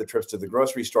all. Skip the trips to the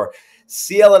grocery store.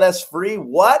 CLNS free.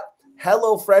 What?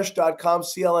 HelloFresh.com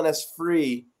CLNS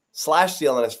free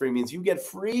 /CLNS free means you get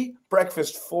free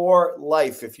breakfast for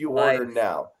life if you order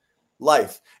now.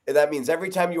 Life. And that means every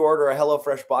time you order a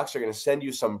HelloFresh box, they're going to send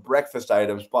you some breakfast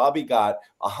items. Bobby got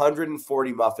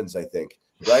 140 muffins, I think.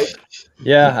 Right?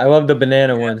 Yeah, I love the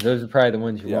banana ones. Those are probably the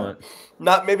ones you want.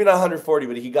 Maybe not 140,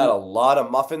 but he got a lot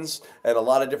of muffins and a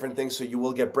lot of different things. So you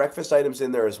will get breakfast items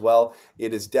in there as well.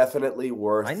 It is definitely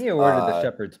worth. I need to order the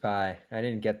shepherd's pie. I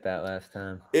didn't get that last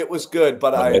time. It was good,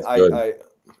 but I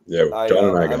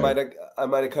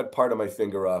might have cut part of my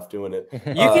finger off doing it.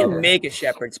 You can make a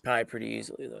shepherd's pie pretty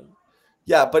easily, though.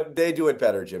 Yeah, but they do it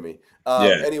better, Jimmy.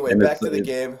 Anyway, back to the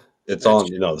game. It's on,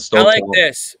 the I like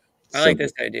this. I like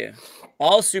this idea.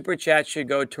 All super chats should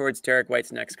go towards Derek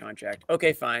White's next contract.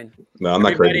 Okay, fine. No, I'm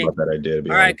not crazy about that idea, to be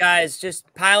all honest. right, guys, just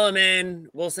pile them in.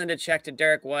 We'll send a check to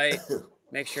Derek White.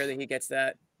 Make sure that he gets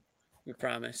that. We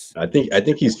promise. I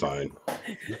think he's fine.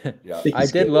 I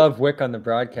did love Wick on the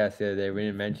broadcast the other day. We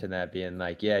didn't mention that, being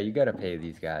like, yeah, you got to pay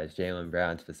these guys, Jaylen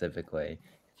Brown specifically.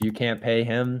 If you can't pay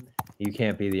him, you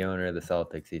can't be the owner of the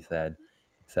Celtics, he said.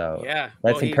 So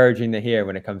that's encouraging to hear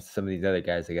when it comes to some of these other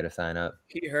guys that got to sign up.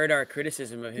 He heard our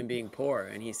criticism of him being poor,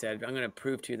 and he said, I'm going to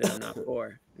prove to you that I'm not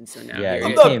poor. And so now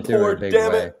I'm not poor,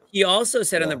 damn it. He also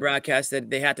said on the broadcast that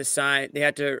they had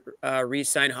to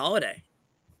re-sign Holiday.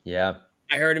 Yeah.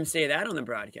 I heard him say that on the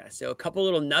broadcast. So a couple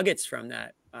little nuggets from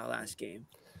that last game.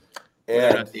 And whether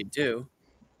or not they do.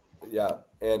 Yeah,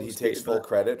 and he takes full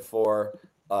credit for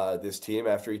this team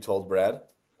after he told Brad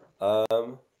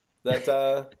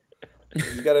that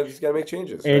he's got to make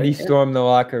changes. And right? he stormed the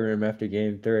locker room after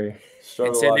game 3.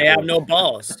 And said they have no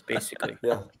balls, basically.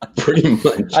 Yeah, pretty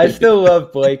much. I still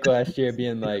love Blake last year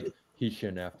being like, he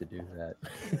shouldn't have to do that.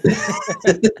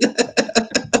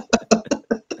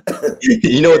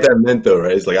 You know what that meant, though,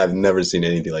 right? It's like I've never seen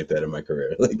anything like that in my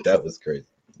career. Like, that was crazy.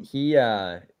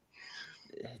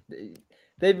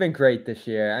 They've been great this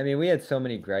year. I mean, we had so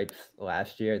many gripes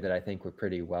last year that I think were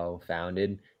pretty well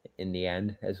founded in the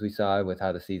end, as we saw with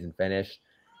how the season finished.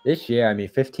 This year, I mean,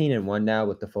 15-1 now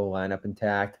with the full lineup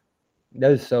intact.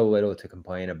 There's so little to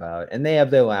complain about. And they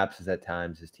have their lapses at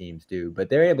times, as teams do, but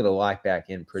they're able to lock back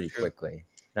in pretty quickly.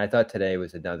 And I thought today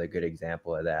was another good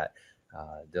example of that.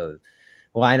 The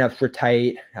lineups were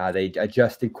tight. They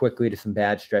adjusted quickly to some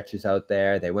bad stretches out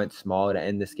there. They went small to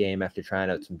end this game after trying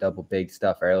out some double big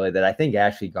stuff early that I think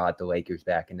actually got the Lakers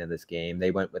back into this game.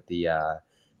 They went with the,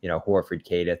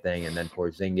 Horford-Kata thing, and then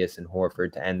Porzingis and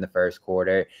Horford to end the first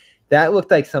quarter. That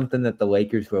looked like something that the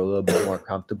Lakers were a little bit more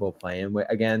comfortable playing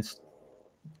against.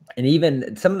 And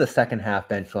even some of the second half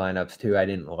bench lineups too, I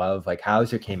didn't love. Like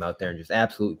Hauser came out there and just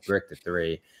absolutely bricked the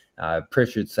 3.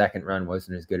 Pritchard's second run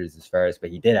wasn't as good as his first, but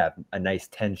he did have a nice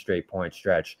 10 straight point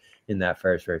stretch in that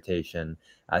first rotation.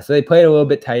 So they played a little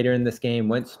bit tighter in this game,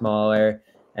 went smaller.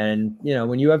 And,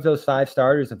 when you have those 5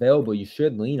 starters available, you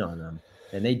should lean on them.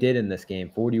 And they did in this game.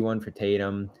 41 for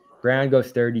Tatum. Brown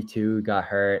goes 32, got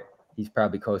hurt. He's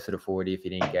probably closer to 40 if he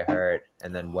didn't get hurt.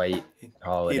 And then White,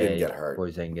 Holiday,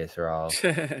 Porzingis are all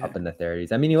up in the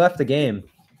 30s. I mean, he left the game.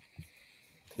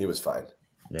 He was fine.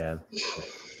 Yeah.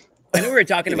 I know we were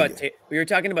talking about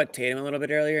Tatum a little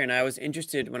bit earlier, and I was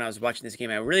interested when I was watching this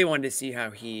game. I really wanted to see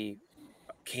how he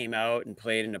came out and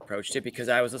played and approached it, because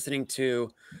I was listening to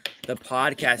the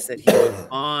podcast that he was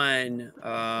on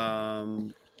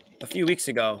a few weeks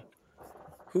ago.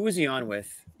 Who was he on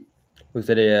with? Was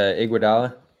it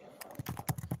Iguodala?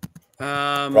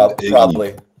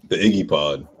 Probably the Iggy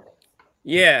Pod.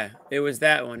 Yeah, it was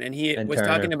that one, and he was Turner.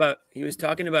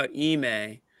 talking about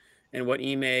Ime and what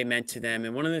Ime meant to them.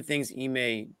 And one of the things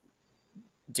Ime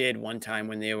did one time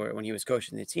when he was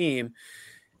coaching the team,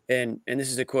 and this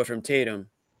is a quote from Tatum.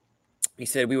 He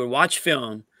said, "We would watch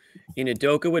film, and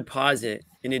Udoka would pause it,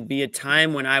 and it'd be a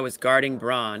time when I was guarding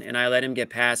Braun, and I let him get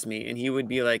past me, and he would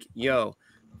be like, 'Yo,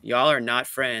 y'all are not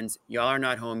friends. Y'all are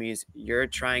not homies. You're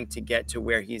trying to get to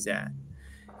where he's at.'"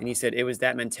 And he said it was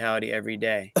that mentality every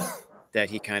day that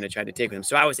he kind of tried to take with him.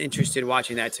 So I was interested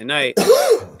watching that tonight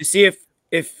to see if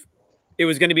it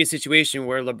was going to be a situation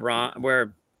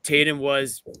where Tatum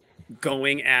was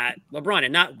going at LeBron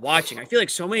and not watching. I feel like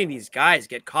so many of these guys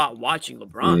get caught watching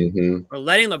LeBron or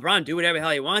letting LeBron do whatever the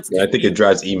hell he wants. Yeah, I think it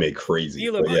drives Ime crazy.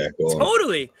 Yeah,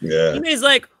 totally. Yeah. Ime's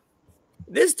like,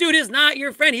 this dude is not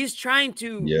your friend. He's trying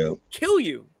to kill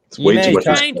you. It's way too much.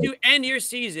 He's trying to end your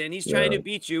season. He's trying to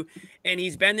beat you, and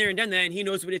he's been there and done that, and he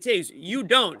knows what it takes. You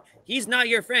don't. He's not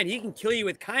your friend. He can kill you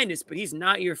with kindness, but he's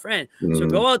not your friend. So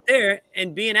go out there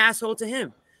and be an asshole to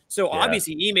him. So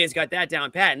obviously, Ime's got that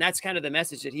down pat, and that's kind of the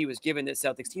message that he was giving the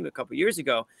Celtics team a couple years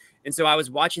ago. And so I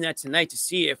was watching that tonight to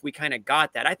see if we kind of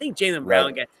got that. I think Jaylen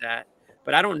Brown gets that,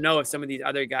 but I don't know if some of these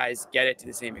other guys get it to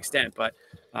the same extent. But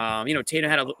Tatum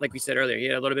had, like we said earlier, he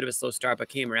had a little bit of a slow start, but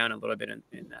came around a little bit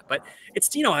in that. But it's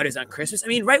how it is on Christmas. I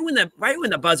mean, right when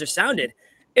the buzzer sounded,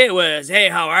 it was, "Hey,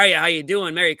 how are you? How you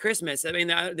doing? Merry Christmas." I mean,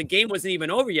 the game wasn't even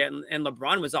over yet, and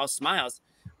LeBron was all smiles.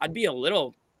 I'd be a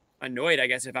little annoyed, I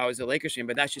guess, if I was a Lakers fan,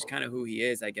 but that's just kind of who he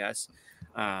is, I guess.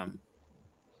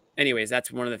 Anyways,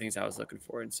 that's one of the things I was looking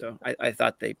for, and so I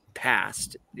thought they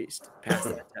passed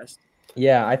that test.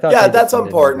 Yeah, I thought. Yeah, that's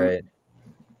important.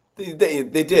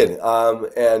 They did,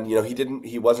 and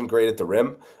he wasn't great at the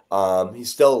rim.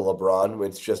 He's still LeBron.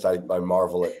 It's just I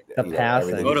marvel at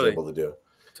everything he's able to do.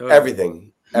 Totally.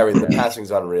 Everything. The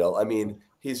passing's unreal. I mean,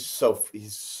 he's so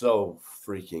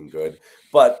freaking good.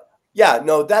 But yeah,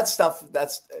 no, that stuff.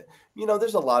 That's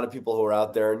there's a lot of people who are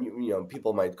out there, and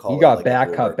people might call. He got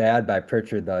back cut bad by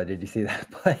Pritchard, though. Did you see that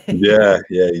play? Yeah,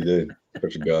 he did.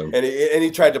 Pritchard got him, and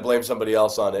he tried to blame somebody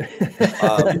else on it.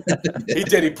 He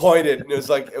did. He pointed, and it was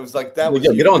like that. Was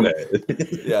get on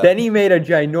that. Yeah. Then he made a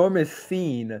ginormous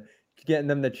scene, getting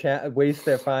them to waste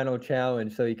their final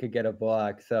challenge so he could get a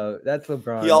block. So that's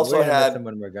LeBron. He also had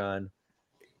someone we're gone.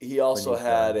 He also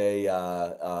had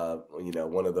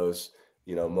one of those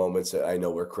moments that I know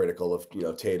we're critical of,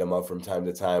 Tatum of from time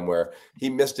to time, where he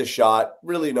missed a shot,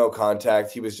 really no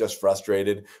contact. He was just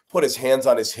frustrated, put his hands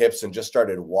on his hips and just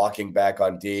started walking back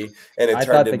on D. And it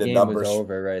turned into numbers. Was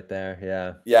over right there.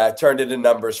 Yeah. Yeah. It turned into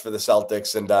numbers for the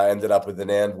Celtics and ended up with an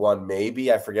and one,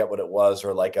 maybe. I forget what it was,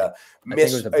 or like a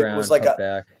miss. It was like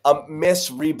a miss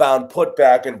rebound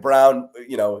putback, and Brown,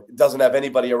 doesn't have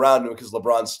anybody around him because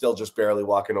LeBron's still just barely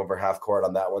walking over half court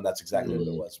on that one. That's exactly what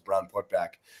it was. Brown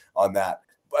putback on that,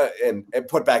 and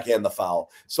put back in the foul.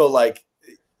 So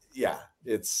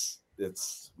it's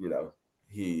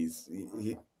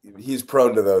he's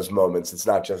prone to those moments. It's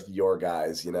not just your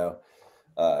guys,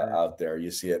 out there.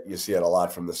 You see it a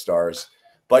lot from the stars.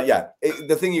 But yeah,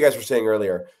 the thing you guys were saying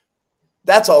earlier,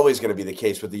 that's always going to be the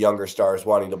case with the younger stars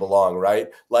wanting to belong, right?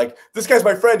 Like, this guy's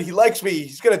my friend. He likes me.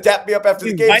 He's going to dap me up after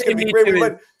the game. It's going to be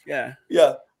great. Yeah.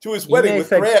 To his wedding with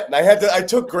Grant, and I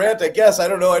took Grant. I guess I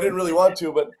don't know. I didn't really want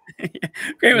to, but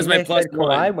Grant was my plus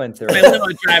one. I went through my limo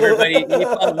driver, but he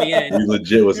followed me in. He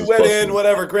legit was. He went in,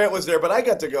 whatever. Grant was there, but I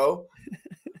got to go.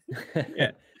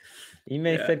 Yeah,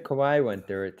 said Kawhi went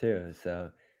through it too. So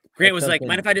Grant was like,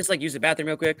 "Mind if I just use the bathroom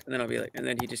real quick?" And then I'll be like, and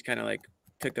then he just kind of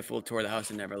took the full tour of the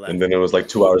house and never left. And then it was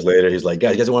 2 hours later. He's like,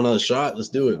 "Guys, you guys want another shot? Let's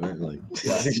do it, man!"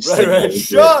 Right.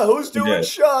 Shot. Who's doing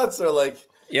shots? Or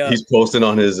yeah. He's posting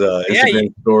on his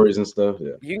Instagram stories and stuff.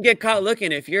 Yeah, you can get caught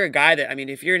looking if you're a guy that,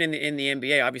 if you're in the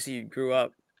NBA, obviously you grew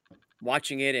up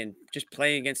watching it and just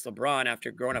playing against LeBron after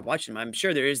growing up watching him. I'm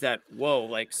sure there is that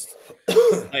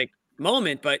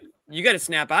moment, but you got to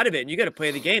snap out of it and you got to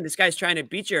play the game. This guy's trying to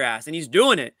beat your ass, and he's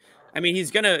doing it.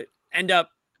 He's gonna end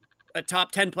up a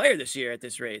top 10 player this year at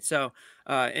this rate. So,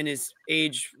 in his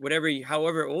age,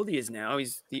 however old he is now,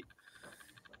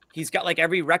 he's got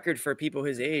every record for people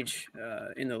his age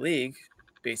in the league,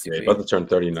 basically. Yeah, he's about to turn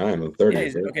 39 or 30. Yeah,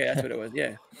 okay, that's what it was.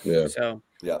 Yeah. Yeah. So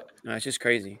yeah, it's just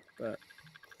crazy. But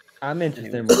I'm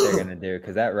interested in what they're gonna do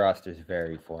because that roster's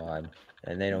very flawed,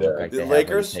 and they don't look like the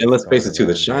Lakers. And let's face it too,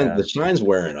 the shine's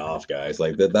wearing off, guys.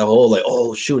 That whole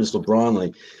oh shoot, it's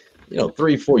LeBron.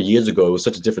 3-4 years ago, it was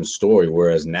such a different story.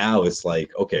 Whereas now it's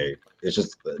okay, it's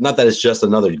just not that it's just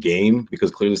another game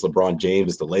because clearly it's LeBron James,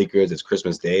 it's the Lakers, it's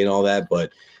Christmas Day and all that,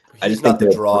 but I just not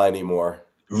the draw anymore.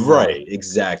 Right,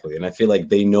 exactly. And I feel like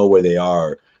they know where they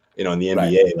are, in the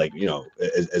NBA,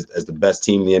 as the best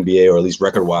team in the NBA, or at least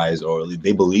record-wise, or at least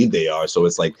they believe they are. So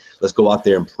it's let's go out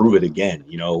there and prove it again,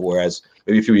 Whereas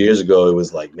maybe a few years ago, it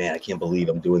was man, I can't believe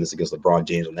I'm doing this against LeBron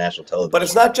James on national television. But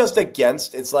it's not just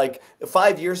against. It's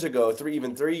 5 years ago, 3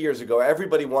 years ago,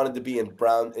 everybody wanted to be in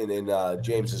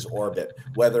James's orbit,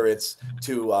 whether it's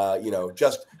to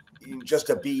just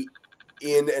to be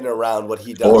in and around what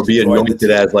he does, or be anointed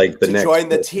as the next join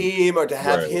the team, or to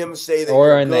have him say that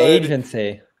or in the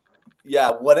agency.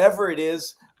 Yeah, whatever it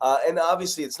is. And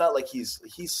obviously it's not like he's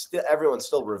still, everyone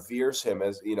still reveres him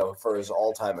as, for his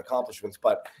all-time accomplishments,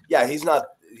 but yeah, he's not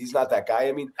that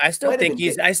guy. I still think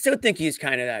he's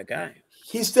kind of that guy.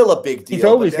 He's still a big deal. He's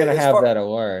always going to have that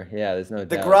allure. Yeah, there's no doubt.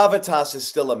 The gravitas is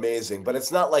still amazing, but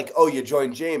it's not you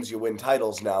join James, you win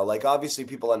titles now. Obviously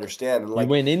people understand. And you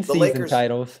win in-season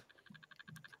titles.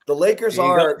 The Lakers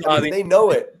are, they know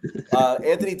it.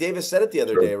 Anthony Davis said it the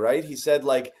other day, right? He said,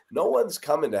 no one's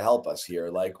coming to help us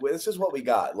here. This is what we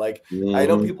got. I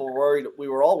know people were worried. We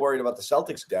were all worried about the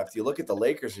Celtics depth. You look at the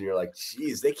Lakers and you're like,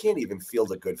 geez, they can't even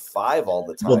field a good 5 all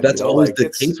the time. Well, that's always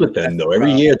the case with them, though.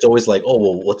 Every year it's always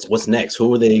what's next?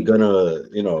 Who are they going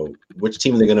to, which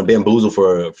team are they going to bamboozle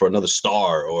for another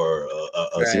star or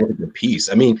a significant piece?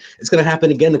 It's going to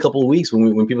happen again in a couple of weeks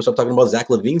when people start talking about Zach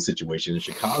LaVine's situation in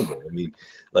Chicago.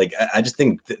 I just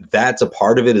think that's a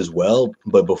part of it as well.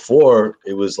 But before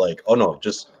it was oh no,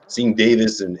 just seeing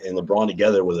Davis and LeBron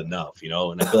together was enough,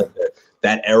 And I feel like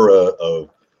that era of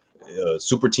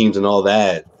super teams and all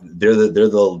that, they're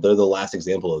the last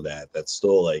example of that. That's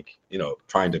still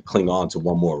trying to cling on to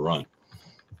one more run.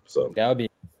 So that would be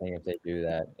interesting if they do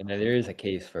that. And there is a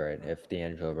case for it if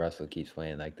D'Angelo Russell keeps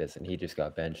playing like this, and he just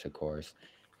got benched, of course.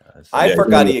 I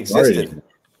forgot he existed.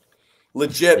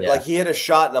 Legit, he hit a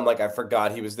shot, and I'm I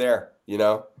forgot he was there.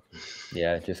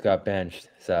 Yeah, just got benched.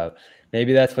 So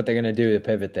maybe that's what they're going to do to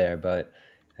pivot there. But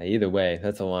either way,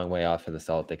 that's a long way off for the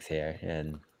Celtics here.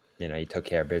 And, he took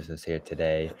care of business here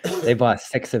today. They've lost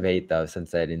 6 of 8, though,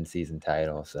 since that in-season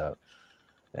title. So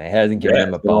it hasn't given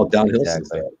them a bump. Downhill since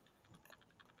that.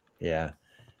 Yeah.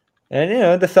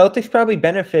 And, the Celtics probably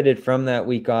benefited from that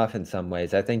week off in some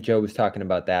ways. I think Joe was talking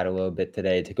about that a little bit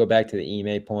today. To go back to the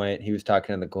Ime point, he was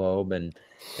talking on the Globe and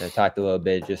talked a little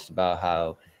bit just about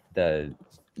how the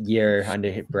year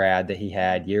under Brad that he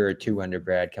had, year or two under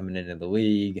Brad coming into the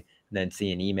league, and then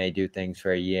seeing Ime do things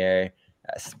for a year,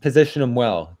 position him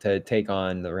well to take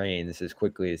on the reins as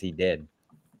quickly as he did.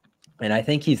 And I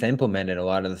think he's implemented a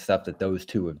lot of the stuff that those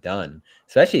two have done,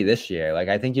 especially this year. Like,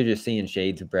 I think you're just seeing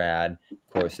shades of Brad,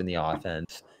 of course, in the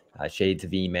offense, shades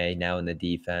of Ime now in the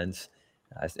defense.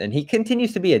 And he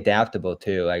continues to be adaptable,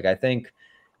 too. Like, I think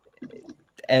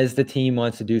as the team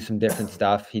wants to do some different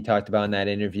stuff, he talked about in that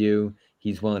interview,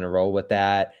 he's willing to roll with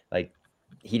that. Like,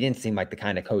 he didn't seem like the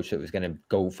kind of coach that was going to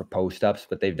go for post-ups,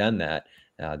 but they've done that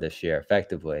this year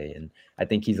effectively. And I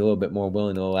think he's a little bit more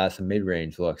willing to allow some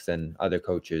mid-range looks than other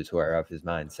coaches who are of his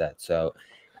mindset. So,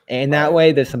 and that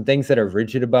way, there's some things that are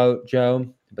rigid about Joe,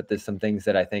 but there's some things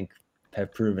that I think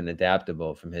have proven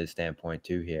adaptable from his standpoint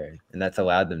too here. And that's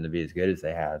allowed them to be as good as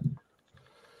they have.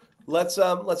 Let's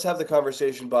have the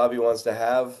conversation Bobby wants to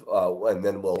have, and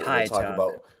then we'll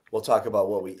talk about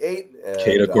what we ate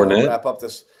and wrap up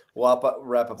this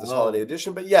holiday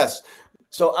edition. But yes,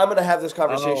 so I'm going to have this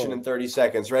conversation in 30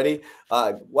 seconds. Ready?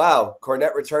 Wow,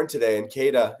 Cornette returned today, and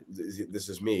Keita. This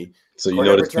is me. So you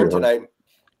Cornette returned tonight.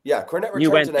 Yeah, Cornette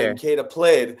returned tonight, and Keita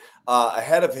played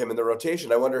ahead of him in the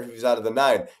rotation. I wonder if he's out of the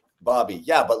 9. Bobby,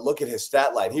 yeah, but look at his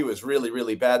stat line. He was really,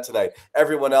 really bad tonight.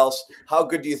 Everyone else, how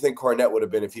good do you think Cornette would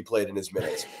have been if he played in his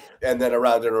minutes? And then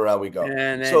around and around we go.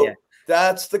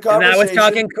 That's the conversation. And that was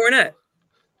talking Cornette.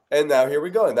 And now here we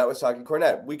go. And that was talking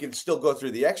Cornette. We can still go through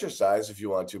the exercise if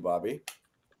you want to, Bobby.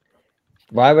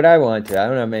 Why would I want to? I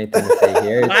don't have anything to say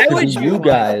here. Why would you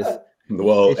guys?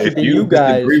 Well, if you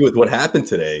guys agree with what happened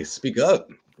today, speak up.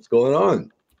 What's going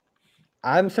on?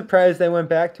 I'm surprised they went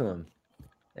back to him.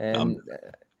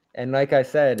 And like I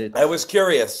said, I was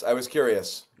curious.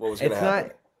 What was going to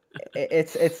happen?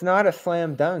 It's not a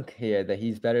slam dunk here that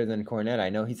he's better than Cornette. I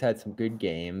know he's had some good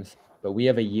games, but we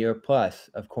have a year plus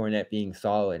of Cornette being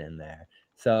solid in there.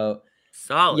 So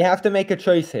solid. You have to make a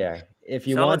choice here. If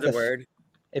you solid want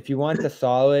if you want the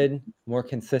solid, more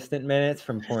consistent minutes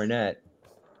from Cornette,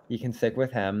 you can stick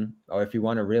with him. Or if you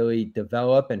want to really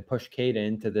develop and push Keita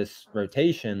into this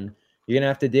rotation, you're going to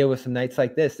have to deal with some nights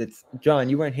like this. It's John,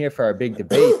 you weren't here for our big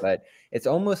debate, but it's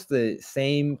almost the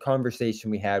same conversation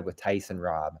we had with Tice and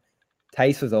Rob.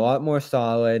 Tice was a lot more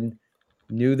solid,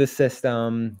 knew the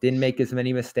system, didn't make as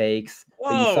many mistakes.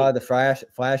 But you saw the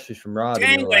flashes from Rob.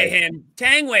 Tangway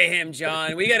him,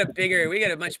 John. We got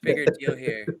a much bigger deal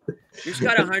here. He's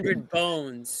got 100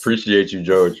 bones. Appreciate you,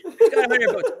 George. He's got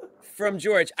 100 bones. From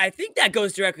George, I think that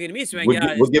goes directly to me. So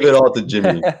we'll give it all to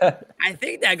Jimmy. I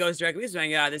think that goes directly to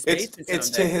me. This basement.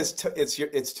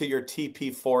 It's to your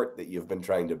TP fort that you've been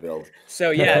trying to build.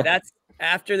 So yeah, that's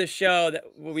after the show that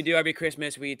what we do every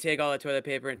Christmas. We take all the toilet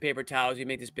paper and paper towels. We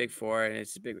make this big fort, and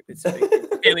it's a big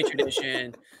family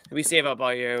tradition. We save up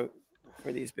all year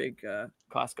for these big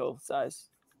Costco size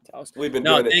towels. We've been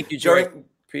doing it. Thank you, George.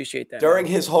 Appreciate that. During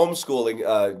his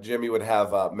homeschooling, Jimmy would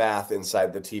have math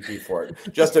inside the TP fort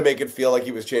just to make it feel like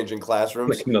he was changing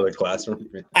classrooms. Like another classroom.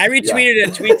 I retweeted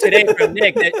a tweet today from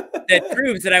Nick that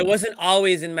proves that I wasn't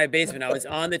always in my basement. I was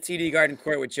on the TD Garden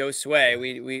Court with Joe Sway.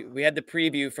 We had the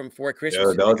preview from 4 Christmas.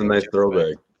 Yeah, that was a nice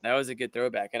throwback. That was a good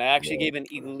throwback. And I actually gave an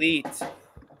elite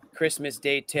Christmas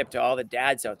Day tip to all the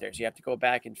dads out there. So you have to go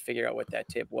back and figure out what that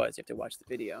tip was. You have to watch the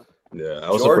video. Yeah,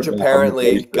 George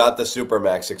apparently got the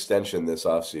Supermax extension this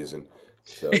offseason.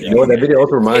 So, you know what? That video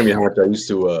also reminded me how much I used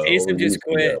to Taysom just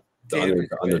quit. The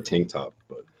under tank top,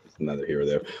 but it's neither here or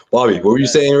there. Bobby, what were you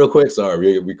saying real quick?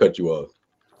 Sorry, we cut you off.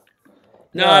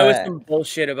 No, it was some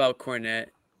bullshit about Cornette.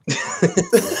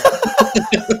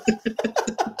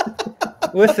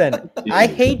 Listen, I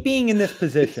hate being in this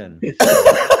position.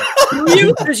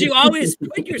 Because you always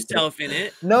put yourself in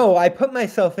it. No, I put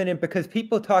myself in it because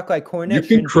people talk like Cornette.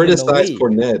 You can criticize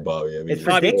Cornette, Bobby. I mean, it's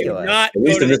ridiculous. At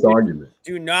least in this argument.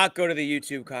 Do not go to the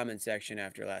YouTube comment section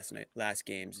after last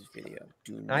game's video.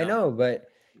 I know, but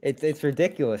it's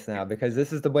ridiculous now because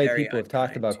this is the way people have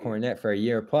talked about Cornette for a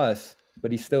year plus, but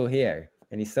he's still here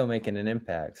and he's still making an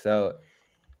impact. So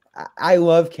I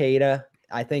love Keita.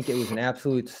 I think it was an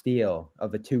absolute steal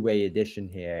of a two-way addition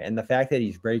here. And the fact that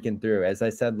he's breaking through, as I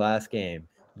said last game,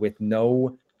 with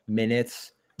no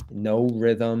minutes, no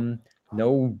rhythm,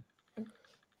 no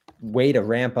way to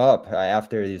ramp up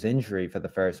after his injury for the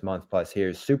first month plus here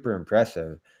is super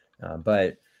impressive.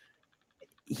 But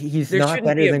he's not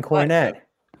better than Kornet.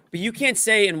 But you can't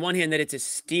say in one hand that it's a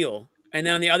steal, and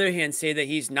then on the other hand say that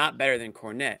he's not better than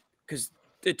Kornet, because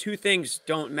the two things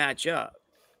don't match up.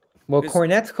 Well,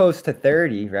 Kornet's close to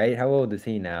 30, right? How old is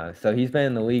he now? So he's been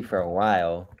in the league for a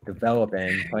while,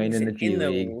 developing, playing in the G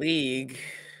League.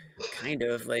 Kind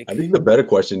of like. I think the better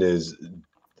question is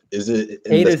it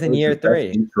Kata's in year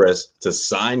 3 interest to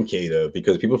sign Kata,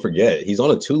 because people forget he's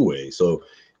on a two-way, so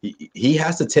he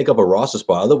has to take up a roster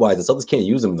spot. Otherwise, the Celtics can't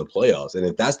use him in the playoffs. And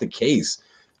if that's the case,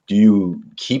 do you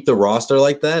keep the roster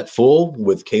like that full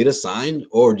with Kata signed,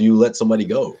 or do you let somebody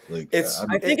go? Like,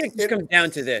 I think it just comes down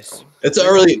to this. It's an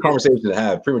early conversation to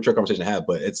have, premature conversation to have,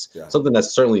 but it's something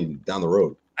that's certainly down the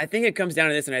road. I think it comes down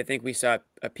to this, and I think we saw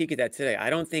a peek at that today. I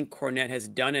don't think Kornet has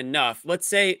done enough.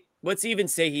 Let's even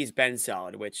say he's been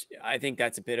solid, which I think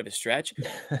that's a bit of a stretch.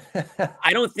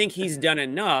 I don't think he's done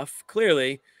enough,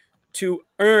 clearly, to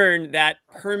earn that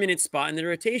permanent spot in the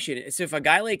rotation. So if a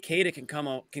guy like Kata can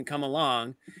come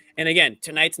along, and again,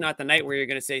 tonight's not the night where you're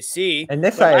going to say, see. And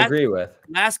this I agree with.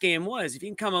 Last game was, if you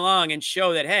can come along and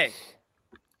show that, hey,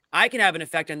 I can have an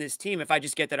effect on this team if I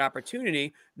just get that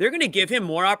opportunity, they're going to give him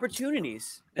more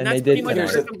opportunities. And that's pretty much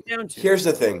what it comes down to. Here's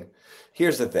the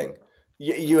thing.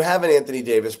 You have an Anthony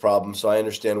Davis problem, so I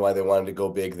understand why they wanted to go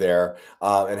big there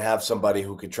and have somebody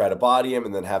who could try to body him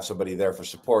and then have somebody there for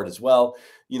support as well.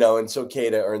 And so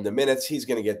Kata earned the minutes. He's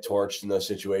going to get torched in those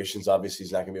situations. Obviously,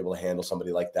 he's not going to be able to handle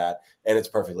somebody like that, and it's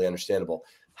perfectly understandable.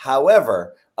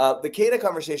 However, the Kata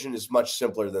conversation is much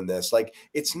simpler than this. Like,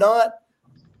 it's not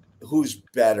who's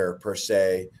better per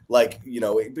se. Like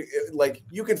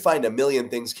you can find a million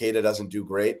things Kata doesn't do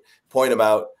great, point them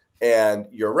out, and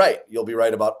you're right. You'll be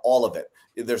right about all of it.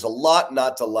 There's a lot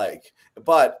not to like,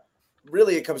 but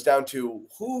really it comes down to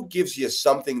who gives you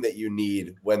something that you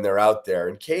need when they're out there.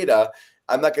 And Kata,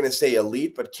 I'm not going to say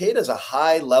elite, but Kata's a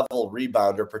high-level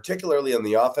rebounder, particularly on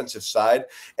the offensive side,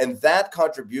 and that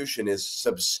contribution is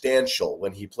substantial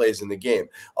when he plays in the game.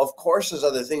 Of course, there's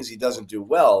other things he doesn't do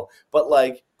well, but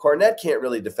like Kornet can't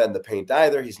really defend the paint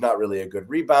either. He's not really a good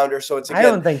rebounder, so it's again, I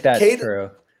don't think that's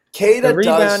true. Kata the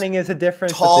rebounding is a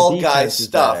difference. Tall but the guy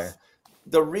stuff. Better.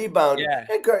 The rebound,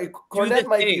 Kornet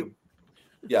might be,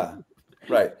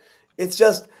 right. It's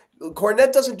just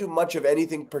Kornet doesn't do much of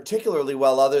anything particularly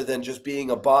well, other than just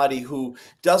being a body who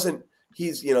doesn't.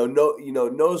 He's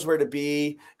knows where to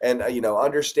be and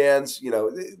understands.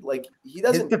 Like he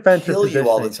doesn't kill you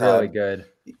all the time. Really good.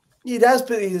 He does,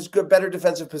 but he's good, better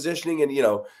defensive positioning. And,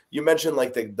 you mentioned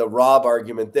like the Rob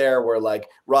argument there where like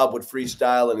Rob would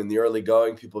freestyle and in the early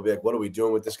going, people would be like, what are we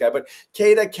doing with this guy? But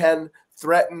Kata can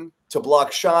threaten to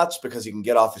block shots because he can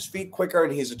get off his feet quicker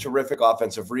and he's a terrific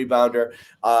offensive rebounder.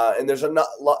 And there's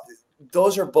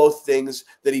those are both things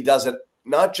that he does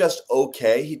not just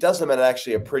okay, he does them at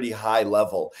actually a pretty high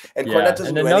level. And Kornet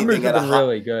doesn't do anything at a high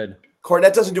really good.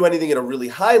 Kornet doesn't do anything at a really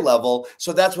high level,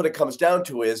 so that's what it comes down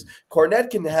to is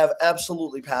Kornet can have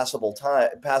absolutely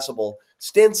passable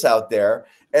stints out there,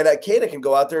 and Kata can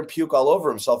go out there and puke all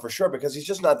over himself for sure because he's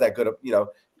just not that good.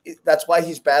 That's why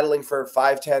he's battling for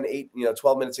 5, 10, 8,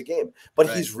 12 minutes a game.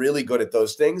 But he's really good at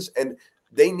those things, and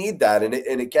they need that, and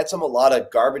it gets them a lot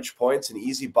of garbage points and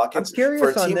easy buckets. For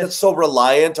a team that's so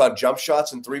reliant on jump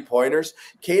shots and three-pointers,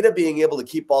 Kata being able to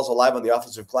keep balls alive on the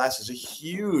offensive glass is a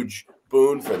huge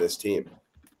boon for this team.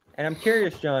 And I'm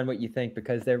curious, John, what you think,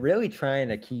 because they're really trying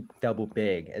to keep double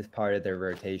big as part of their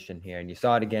rotation here. And you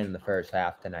saw it again in the first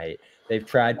half tonight. They've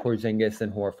tried Porzingis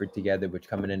and Horford together, which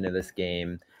coming into this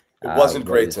game. It wasn't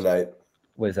great tonight.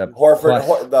 Was a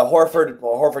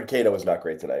Horford Kata was not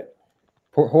great tonight.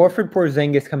 Horford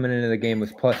Porzingis coming into the game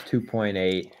was plus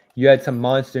 2.8. You had some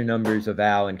monster numbers of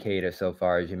Al and Kata so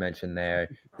far, as you mentioned there,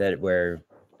 that were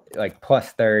like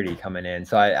plus 30 coming in.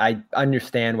 So I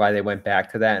understand why they went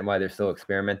back to that and why they're still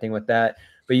experimenting with that.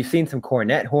 But you've seen some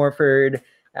Kornet Horford.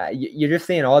 You're just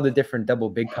seeing all the different double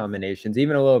big combinations,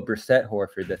 even a little Brissett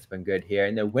Horford that's been good here.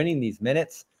 And they're winning these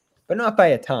minutes, but not by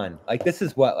a ton. Like this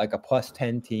is like a plus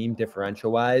 10 team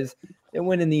differential wise. They're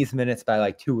winning these minutes by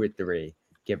like 2 or 3,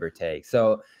 give or take.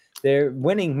 So they're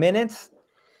winning minutes,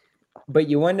 but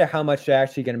you wonder how much they're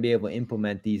actually going to be able to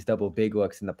implement these double big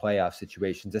looks in the playoff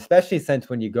situations, especially since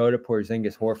when you go to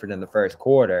Porzingis Horford in the first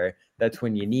quarter, that's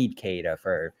when you need Kata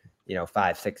for,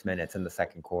 5-6 minutes in the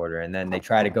second quarter. And then they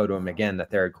try to go to him again the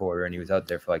third quarter, and he was out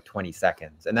there for like 20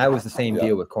 seconds. And that was the same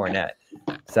deal with Kornet.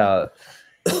 So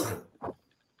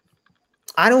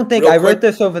I don't think I wrote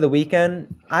this over the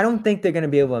weekend. I don't think they're going to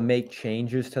be able to make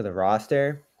changes to the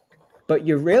roster. But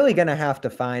you're really going to have to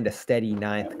find a steady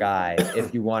ninth guy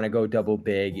if you want to go double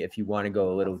big, if you want to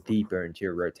go a little deeper into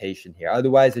your rotation here.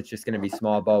 Otherwise, it's just going to be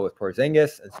small ball with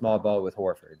Porzingis and small ball with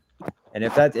Horford. And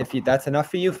if that's enough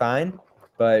for you, fine.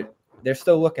 But they're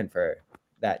still looking for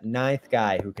that ninth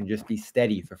guy who can just be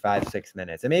steady for 5-6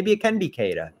 minutes. And maybe it can be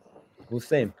Keita. We'll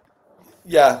see.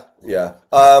 Yeah.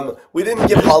 We didn't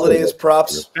give Holiday his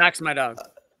props. Max, my dog.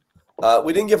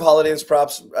 We didn't give Holiday his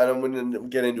props. I don't want to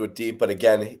get into it deep, but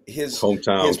again, his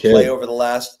hometown play over the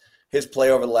last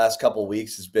couple of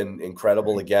weeks has been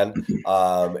incredible again.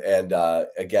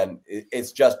 Again,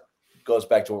 it's just goes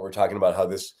back to what we're talking about, how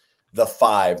the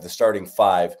starting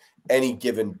five, any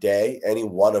given day, any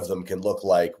one of them can look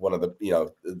like one of the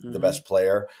the best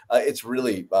player. It's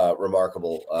really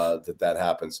remarkable that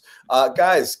happens.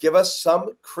 Guys, give us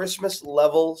some Christmas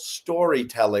level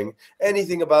storytelling.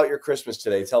 Anything about your Christmas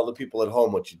today? Tell the people at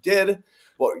home what you did.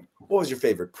 What was your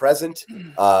favorite present?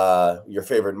 Your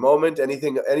favorite moment?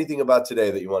 Anything about today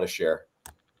that you want to share?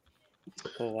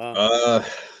 Oh wow.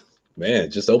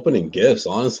 Man, just opening gifts,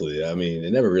 honestly. I mean,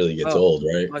 it never really gets old,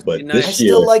 right? But nice. I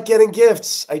still like getting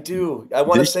gifts. I do. I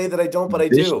want to say that I don't, but I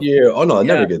do. This year, it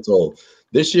never gets old.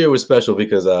 This year was special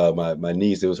because my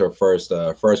niece, it was her first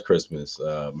Christmas,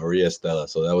 Maria Stella.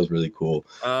 So that was really cool.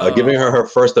 Giving her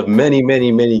first of many, many,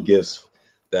 many gifts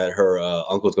that her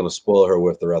uncle's going to spoil her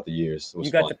with throughout the years. You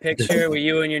got the picture with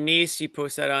you and your niece. You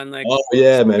post that on like. Oh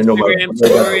yeah, man! Instagram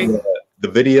story.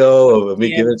 The video of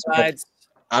me giving.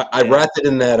 I Yeah. wrapped it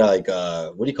in that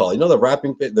what do you call it? You know, the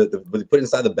wrapping the put it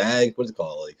inside the bag. What is it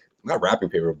called? Like not wrapping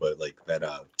paper, but like that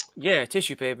Yeah,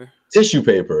 tissue paper. Tissue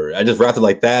paper. I just wrapped it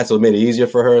like that, so it made it easier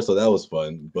for her. So that was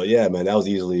fun. But yeah, man, that was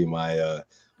easily my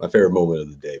my favorite moment of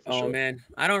the day. For Oh sure. man,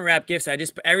 I don't wrap gifts.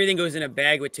 Everything goes in a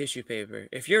bag with tissue paper.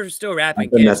 If you're still wrapping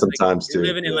I've done gifts, that sometimes you're too.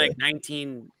 living in like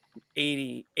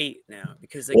 1988 now,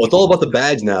 because Well, it's all about the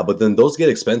bags now, but then those get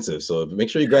expensive. So make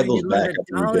sure you grab those bags.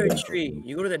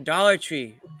 You go to the Dollar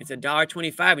Tree. It's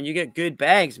 $1.25, and you get good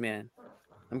bags, man.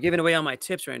 I'm giving away all my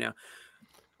tips right now.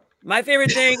 My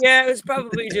favorite thing, it was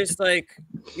probably just like,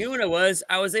 you know what it was?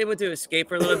 I was able to escape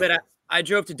for a little bit. I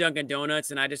drove to Dunkin' Donuts,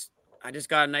 and I just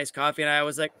got a nice coffee, and I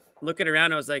was like looking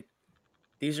around. I was like,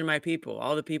 these are my people.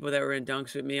 All the people that were in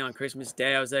dunks with me on Christmas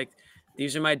Day. I was like,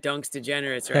 these are my dunks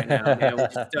degenerates right now. Man. We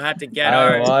still have to get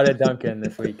ours. A lot of dunking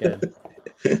this weekend.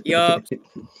 Yup.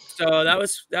 So that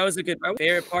was a good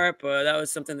favorite part, but that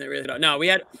was something that really we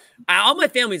had all my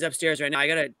family's upstairs right now. I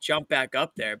gotta jump back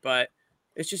up there, but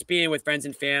it's just being with friends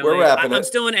and family. We're wrapping I'm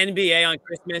still in NBA on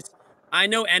Christmas. I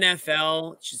know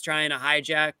NFL she's trying to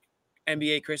hijack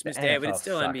NBA Christmas Day, but it's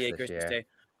still NBA Christmas Day.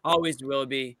 Always will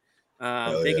be.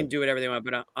 They can do whatever they want,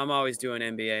 but I'm always doing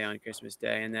NBA on Christmas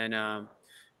Day. And then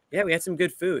we had some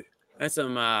good food. That's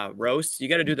some roast. You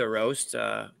got to do the roast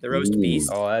beast.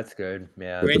 Oh, that's good.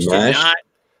 Yeah. With the mash?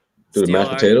 Do the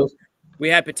mashed potatoes? We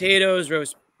had potatoes,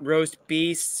 roast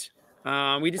beast.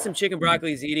 We did some chicken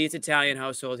broccoli ziti. It's Italian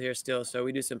household here still, so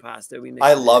we do some pasta.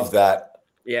 I love that.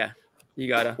 Yeah, you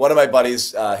gotta. One of my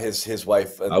buddies, his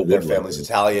wife, their family's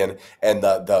Italian, and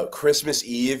the Christmas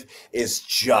Eve is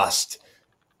just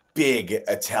big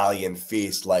Italian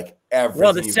feast, like everything.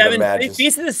 Well, the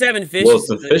feast of the seven fishes. Well,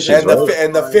 the fishes, and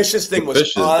the fishes thing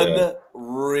was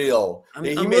unreal.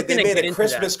 They made a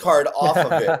Christmas card off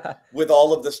of it with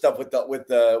all of the stuff with the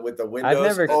windows. I've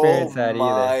never experienced that either.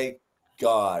 My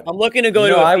God, I'm looking to go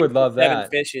to. I would love seven that.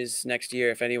 Fishes next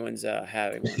year if anyone's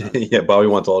having one. Yeah, Bobby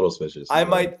wants all those fishes. I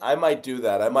might do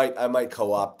that. I might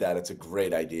co-opt that. It's a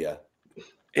great idea. It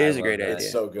is a great idea.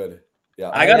 It's so good. Yeah,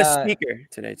 I got a speaker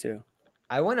today too.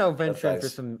 I want to venture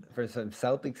for some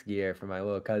Celtics gear for my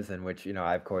little cousin, which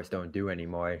I of course don't do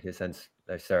anymore since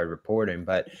I started reporting.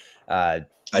 But I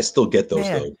still get those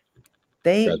though.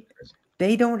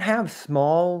 They don't have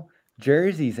small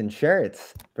jerseys and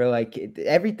shirts for like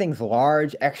everything's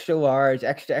large, extra large,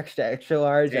 extra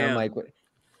large. And I'm like,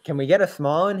 can we get a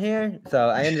small in here? So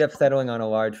I ended up settling on a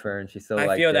large for her, and she still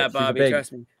liked it. I feel that, Bobby.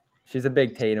 Trust me. She's a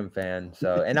big Tatum fan,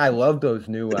 and I love those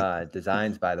new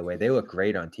designs. By the way, they look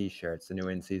great on T-shirts. The new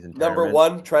in-season. Number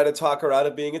one, try to talk her out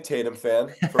of being a Tatum fan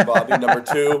for Bobby. Number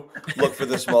two, look for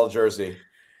the small jersey.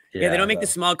 Yeah, they don't make the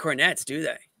small cornets, do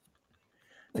they?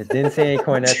 It didn't say any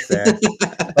cornets there,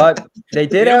 but they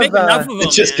did have. Enough of them,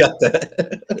 just got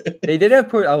that. They did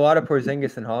have a lot of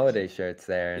Porzingis and holiday shirts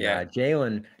there, and yeah.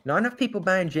 Jalen. Not enough people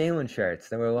buying Jalen shirts.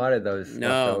 There were a lot of those.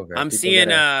 No, I'm seeing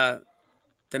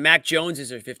the Mac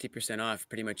Joneses are 50% off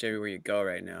pretty much everywhere you go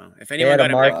right now. If anyone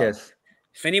got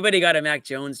if anybody got a Mac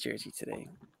Jones jersey today,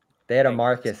 they had a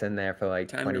Marcus in there for like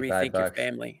time $25. to rethink your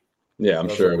family. Yeah, I'm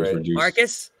sure it was reduced.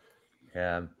 Marcus.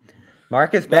 Yeah,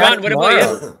 Marcus back John, what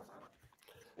about you?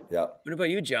 Yeah. What about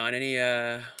you, John? Any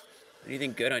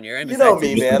Anything good on your end? You know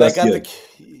me, man. I got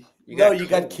You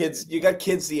got kids. You got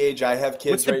kids the age I have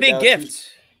kids. What's the right big now. gift?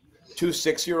 Two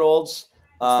 6-year-olds.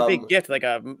 What's the big gift? Like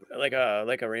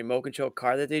a remote control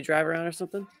car that they drive around or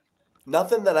something?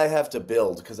 Nothing that I have to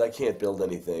build because I can't build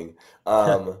anything.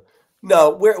 No,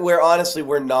 we're honestly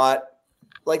we're not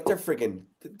like they're freaking.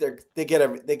 They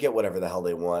get whatever the hell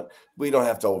they want. We don't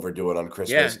have to overdo it on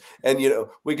Christmas. Yeah. And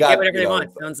we got whatever they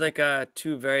want. Sounds like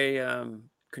two very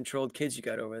controlled kids you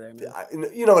got over there, man.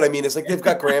 You know what I mean? It's like they've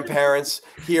got grandparents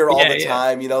here all the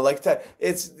time. Like that.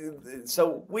 It's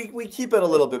so we keep it a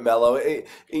little bit mellow.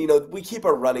 We keep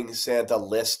a running Santa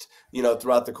list.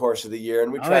 Throughout the course of the year,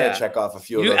 and we try to check off a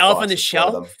few. You of do Elf on the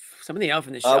Shelf. Some of the Elf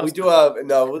on the Shelf. We do a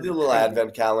little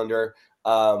advent calendar.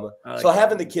 So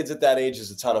having the kids at that age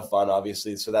is a ton of fun,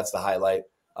 obviously. So that's the highlight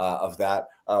of that.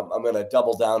 I'm going to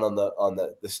double down on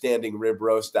the standing rib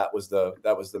roast. That was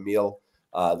the meal,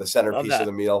 the centerpiece of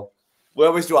the meal. We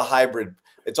always do a hybrid.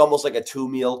 It's almost like a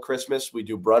 2-meal Christmas. We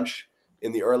do brunch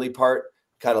in the early part,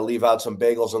 kind of leave out some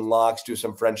bagels and lox, do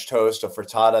some French toast, a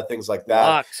frittata, things like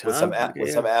that, with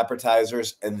some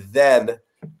appetizers, and then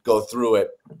go through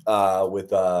it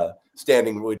with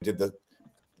standing. We did the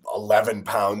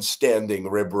 11-pound standing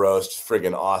rib roast,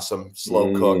 friggin' awesome,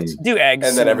 slow cooked. Do eggs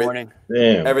and then in the morning.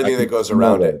 Everything that goes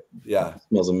around it. Yeah, it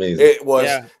smells amazing. It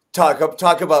was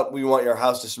talk about. We want your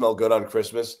house to smell good on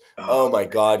Christmas. Oh my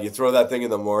God, you throw that thing in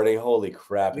the morning. Holy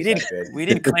crap! We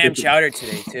did clam chowder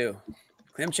today too.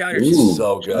 Clam chowder is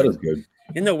so good. That is good.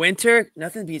 In the winter,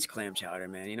 nothing beats clam chowder,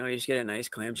 man. You just get a nice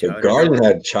clam chowder. The Garden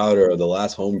had chowder of the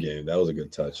last home game. That was a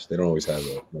good touch. They don't always have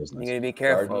that. Nice. You gotta be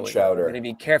careful. Garden chowder. You gotta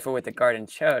be careful with the garden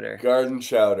chowder. Garden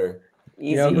chowder.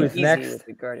 Easy, who's easy next? with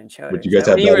the garden chowder. Would you guys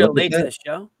have you were late to the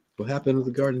show? What happened with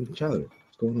the garden chowder?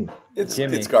 What's going on?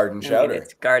 It's garden chowder.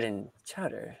 It's garden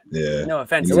chowder. Yeah. No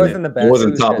offense. It wasn't the best. It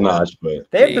wasn't top notch, but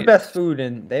they have the best food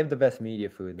and they have the best media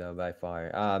food though by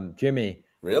far. Jimmy,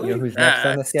 really? You know who's next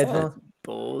on the schedule?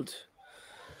 Bold.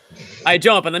 I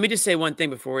don't, but let me just say one thing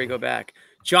before we go back.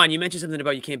 John, you mentioned something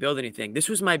about you can't build anything. This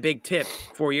was my big tip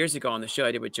 4 years ago on the show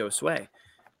I did with Joe Sway.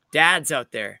 Dads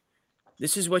out there,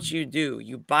 this is what you do.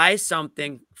 You buy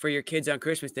something for your kids on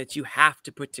Christmas that you have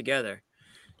to put together.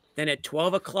 Then at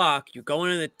 12 o'clock, you go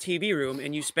into the TV room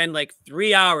and you spend like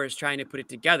 3 hours trying to put it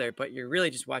together, but you're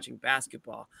really just watching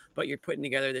basketball. But you're putting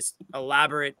together this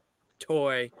elaborate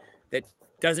toy that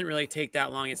doesn't really take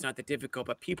that long. It's not that difficult,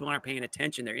 but people aren't paying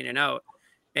attention. They're in and out.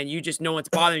 And you just know what's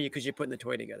bothering you because you're putting the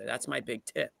toy together. That's my big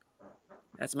tip.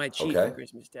 That's my cheat for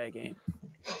Christmas Day game.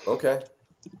 Okay.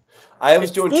 I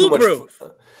was doing too much.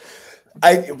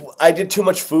 I did too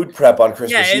much food prep on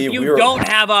Christmas Eve. Yeah, if you don't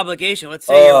have obligation, let's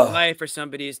say your wife or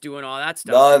somebody is doing all that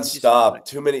stuff. Non-stop.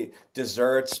 Too many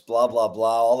desserts, blah, blah,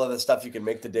 blah. All of the stuff you can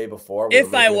make the day before.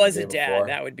 If I was a dad,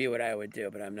 that would be what I would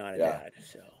do, but I'm not a dad.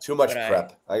 So. Too much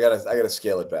prep. I gotta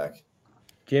scale it back.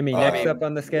 Jimmy, next up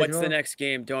on the schedule. What's the next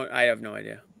game? I have no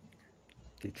idea.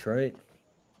 Detroit.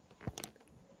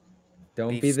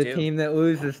 Don't be the team that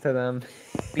loses to them.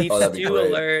 Beef stew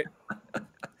alert.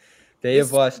 They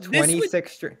have lost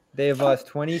 26 straight. They have lost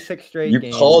 26 straight games.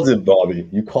 You called it, Bobby.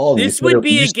 You called it. This would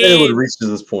be a game. It would reach to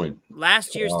this point.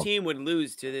 Last year's team would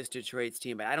lose to this Detroit's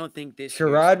team, but I don't think this.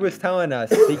 Sherrod was telling us.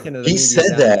 Speaking of, he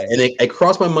said that, and it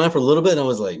crossed my mind for a little bit, and I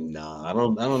was like, nah, I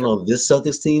don't know this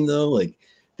Celtics team though. Like,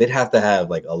 they'd have to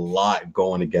have like a lot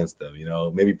going against them.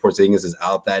 Maybe Porzingis is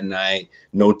out that night.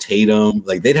 No Tatum.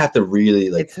 Like, they'd have to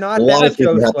really like. It's not a lot of things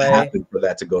would have to happen for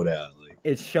that to go down. Like,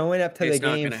 it's showing up to the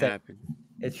game. It's not gonna happen.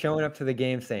 It's showing up to the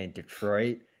game saying,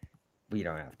 Detroit, we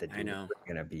don't have to do it. We're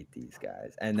going to beat these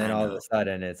guys. And then all of a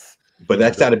sudden it's. But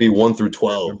that's got to be 1 through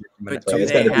 12. But do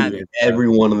they have it?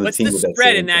 Everyone on the What's team. What's the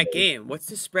spread in that game? What's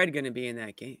the spread going to be in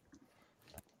that game?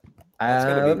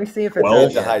 Let me see if it's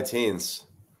 12 to high teens.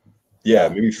 Yeah,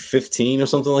 maybe 15 or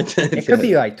something like that. It could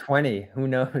be like 20. Who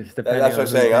knows? That's what I'm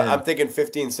saying. I'm thinking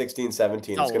 15, 16,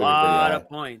 17. It's a lot of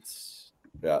points.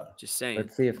 Yeah. Just saying.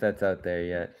 Let's see if that's out there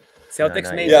yet.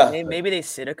 Celtics, maybe they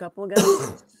sit a couple of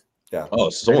guys. Yeah. Oh,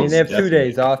 I mean, they have 2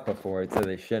 days off before it, so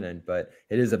they shouldn't. But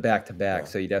it is a back-to-back,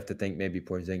 so you'd have to think maybe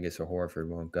Porzingis or Horford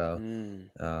won't go.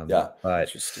 But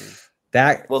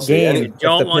that game, if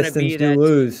the Pistons do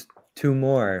lose 2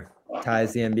 more,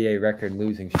 ties the NBA record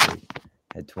losing streak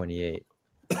at 28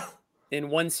 in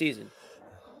one season.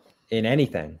 In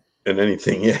anything.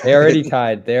 Yeah. They already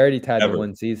tied the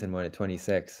one season one at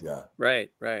 26. Yeah. Right.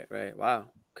 Wow.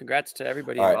 Congrats to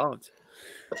everybody involved.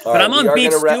 But I'm on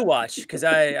Beef Stew watch because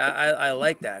I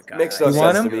like that guy. Makes no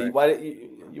sense to me. Why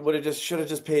you should have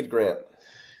just paid Grant?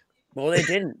 Well, they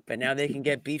didn't, but now they can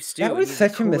get Beef Stew. That was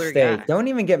such a mistake. Guy. Don't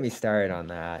even get me started on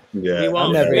that. Yeah, we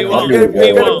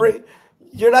won't.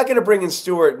 You're not going to bring in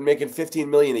Stewart and making $15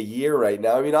 million a year right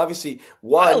now. I mean, obviously,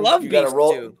 one, you got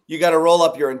to roll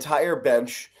up your entire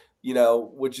bench,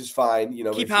 which is fine. Keep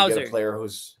if you Hauser. get a player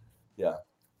who's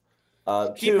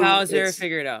Keep Hauser,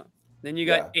 figure it out. Then you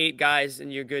got 8 guys,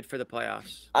 and you're good for the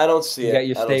playoffs. I don't see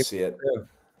it. I don't see it.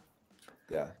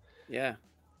 Yeah. Yeah.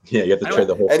 Yeah, you have to trade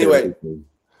the whole. Anyway,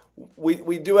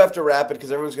 we do have to wrap it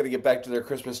because everyone's going to get back to their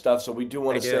Christmas stuff. So we do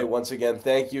want to say once again,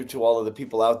 thank you to all of the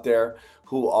people out there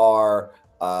who are,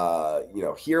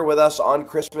 here with us on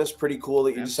Christmas. Pretty cool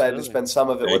that you decided to spend some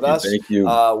of it with us. Thank you.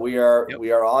 We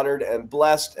are honored and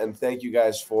blessed, and thank you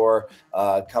guys for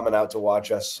coming out to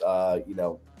watch us.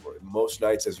 Most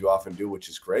nights, as you often do, which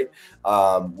is great.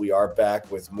 We are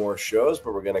back with more shows,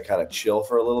 but we're going to kind of chill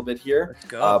for a little bit here. Let's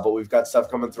go. But we've got stuff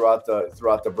coming throughout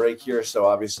the break here, so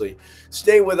obviously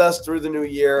stay with us through the new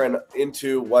year and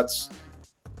into what's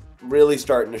really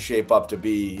starting to shape up to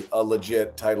be a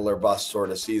legit title or bust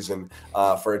sort of season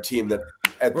for a team that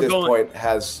at this point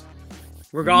has.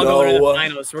 We're all going to the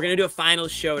finals. We're going to do a final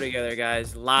show together,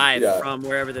 guys, live from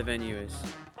wherever the venue is.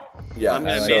 Yeah,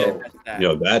 that's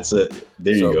it.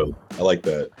 There you go. I like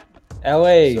that.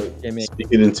 LA, speak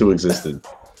it into existence.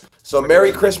 So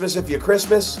Merry Christmas if you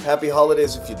Christmas. Happy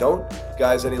holidays if you don't.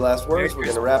 Guys, any last words? We're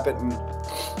going to wrap it.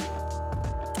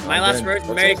 My last words,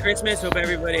 Merry Christmas. Hope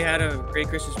everybody had a great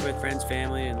Christmas with friends,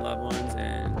 family, and loved ones,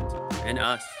 and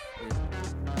us.